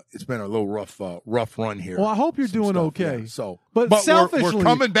been a little rough run here. Well, I hope you're doing okay. Yeah, but selfishly, we're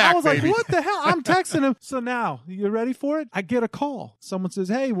coming back, I was baby. like, what the hell? I'm texting him. So now, you ready for it? I get a call. Someone says,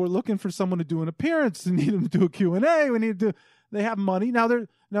 hey, we're looking for someone to do an appearance. We need them to do a Q&A. We need to do... They have money. Now,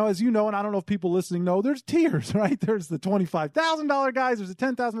 as you know, and I don't know if people listening know, there's tiers, right? There's the $25,000 guys. There's the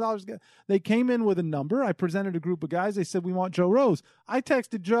 $10,000 guys. They came in with a number. I presented a group of guys. They said, we want Joe Rose. I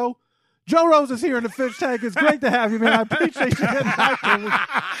texted Joe. Joe Rose is here in the fish tank. It's great to have you, man. I appreciate you getting back to me.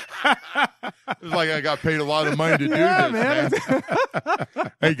 It's like I got paid a lot of money to do this,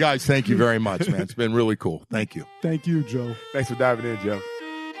 man. Hey, guys, thank you very much, man. It's been really cool. Thank you. Thank you, Joe. Thanks for diving in, Joe.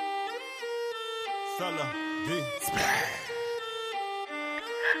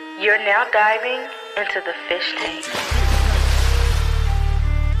 You're now diving into the fish tank.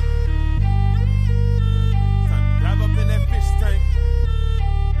 Dive up in that fish tank.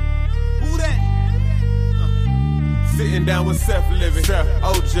 Who that? Sitting down with Seth Living,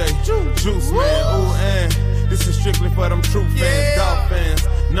 OJ, Juice Man. Ooh, and this is strictly for them true fans, dog fans.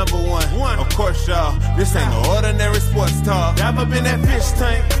 Number one, of course, y'all. This ain't no ordinary sports talk. Dive up in that fish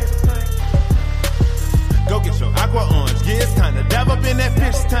tank. Go get your aqua orange. Yeah, it's time to dive up in that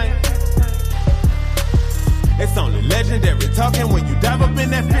fish tank. It's only legendary talking when you dive up in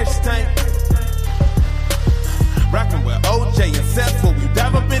that fish tank. Rockin' with OJ and Seth when we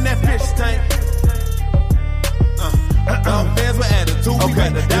dive up in that fish tank. Fans with attitude, we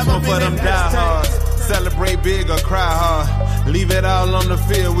got to dive up in that fish tank. Celebrate big or cry hard. Leave it all on the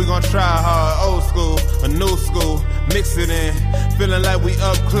field, we gon' try hard. Old school, a new school, mix it in. Feeling like we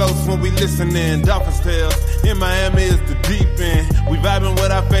up close when we listening. Dolphins tales, in Miami is the deep end. We vibing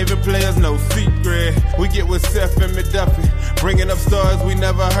with our favorite players, no secret. We get with Seth and McDuffie, bringing up stories we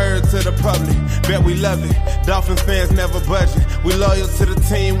never heard to the public. Bet we love it, Dolphins fans never budging. We loyal to the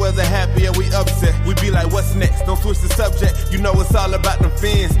team, whether happy or we upset. We be like, what's next? Don't switch the subject, you know it's all about them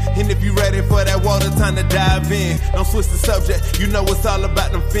fins. And if you ready for that water, time to dive in. Don't switch the subject, you know it's all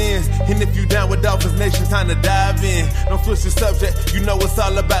about them fins. And if you down with Dolphins Nation, time to dive in. Don't switch the subject, you know it's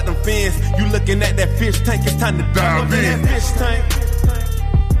all about them fins. You looking at that fish tank, it's time to dive in. That fish tank.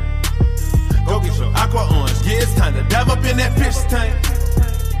 Go get your aqua orange, yeah, it's time to dive up in that fish tank.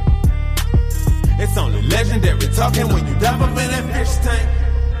 It's only legendary talking when you dive up in that fish tank.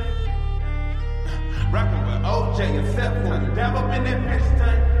 Rockin' with OJ and Seth when you dive up in that fish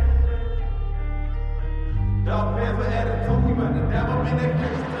tank. Dog fans with attitude, you about to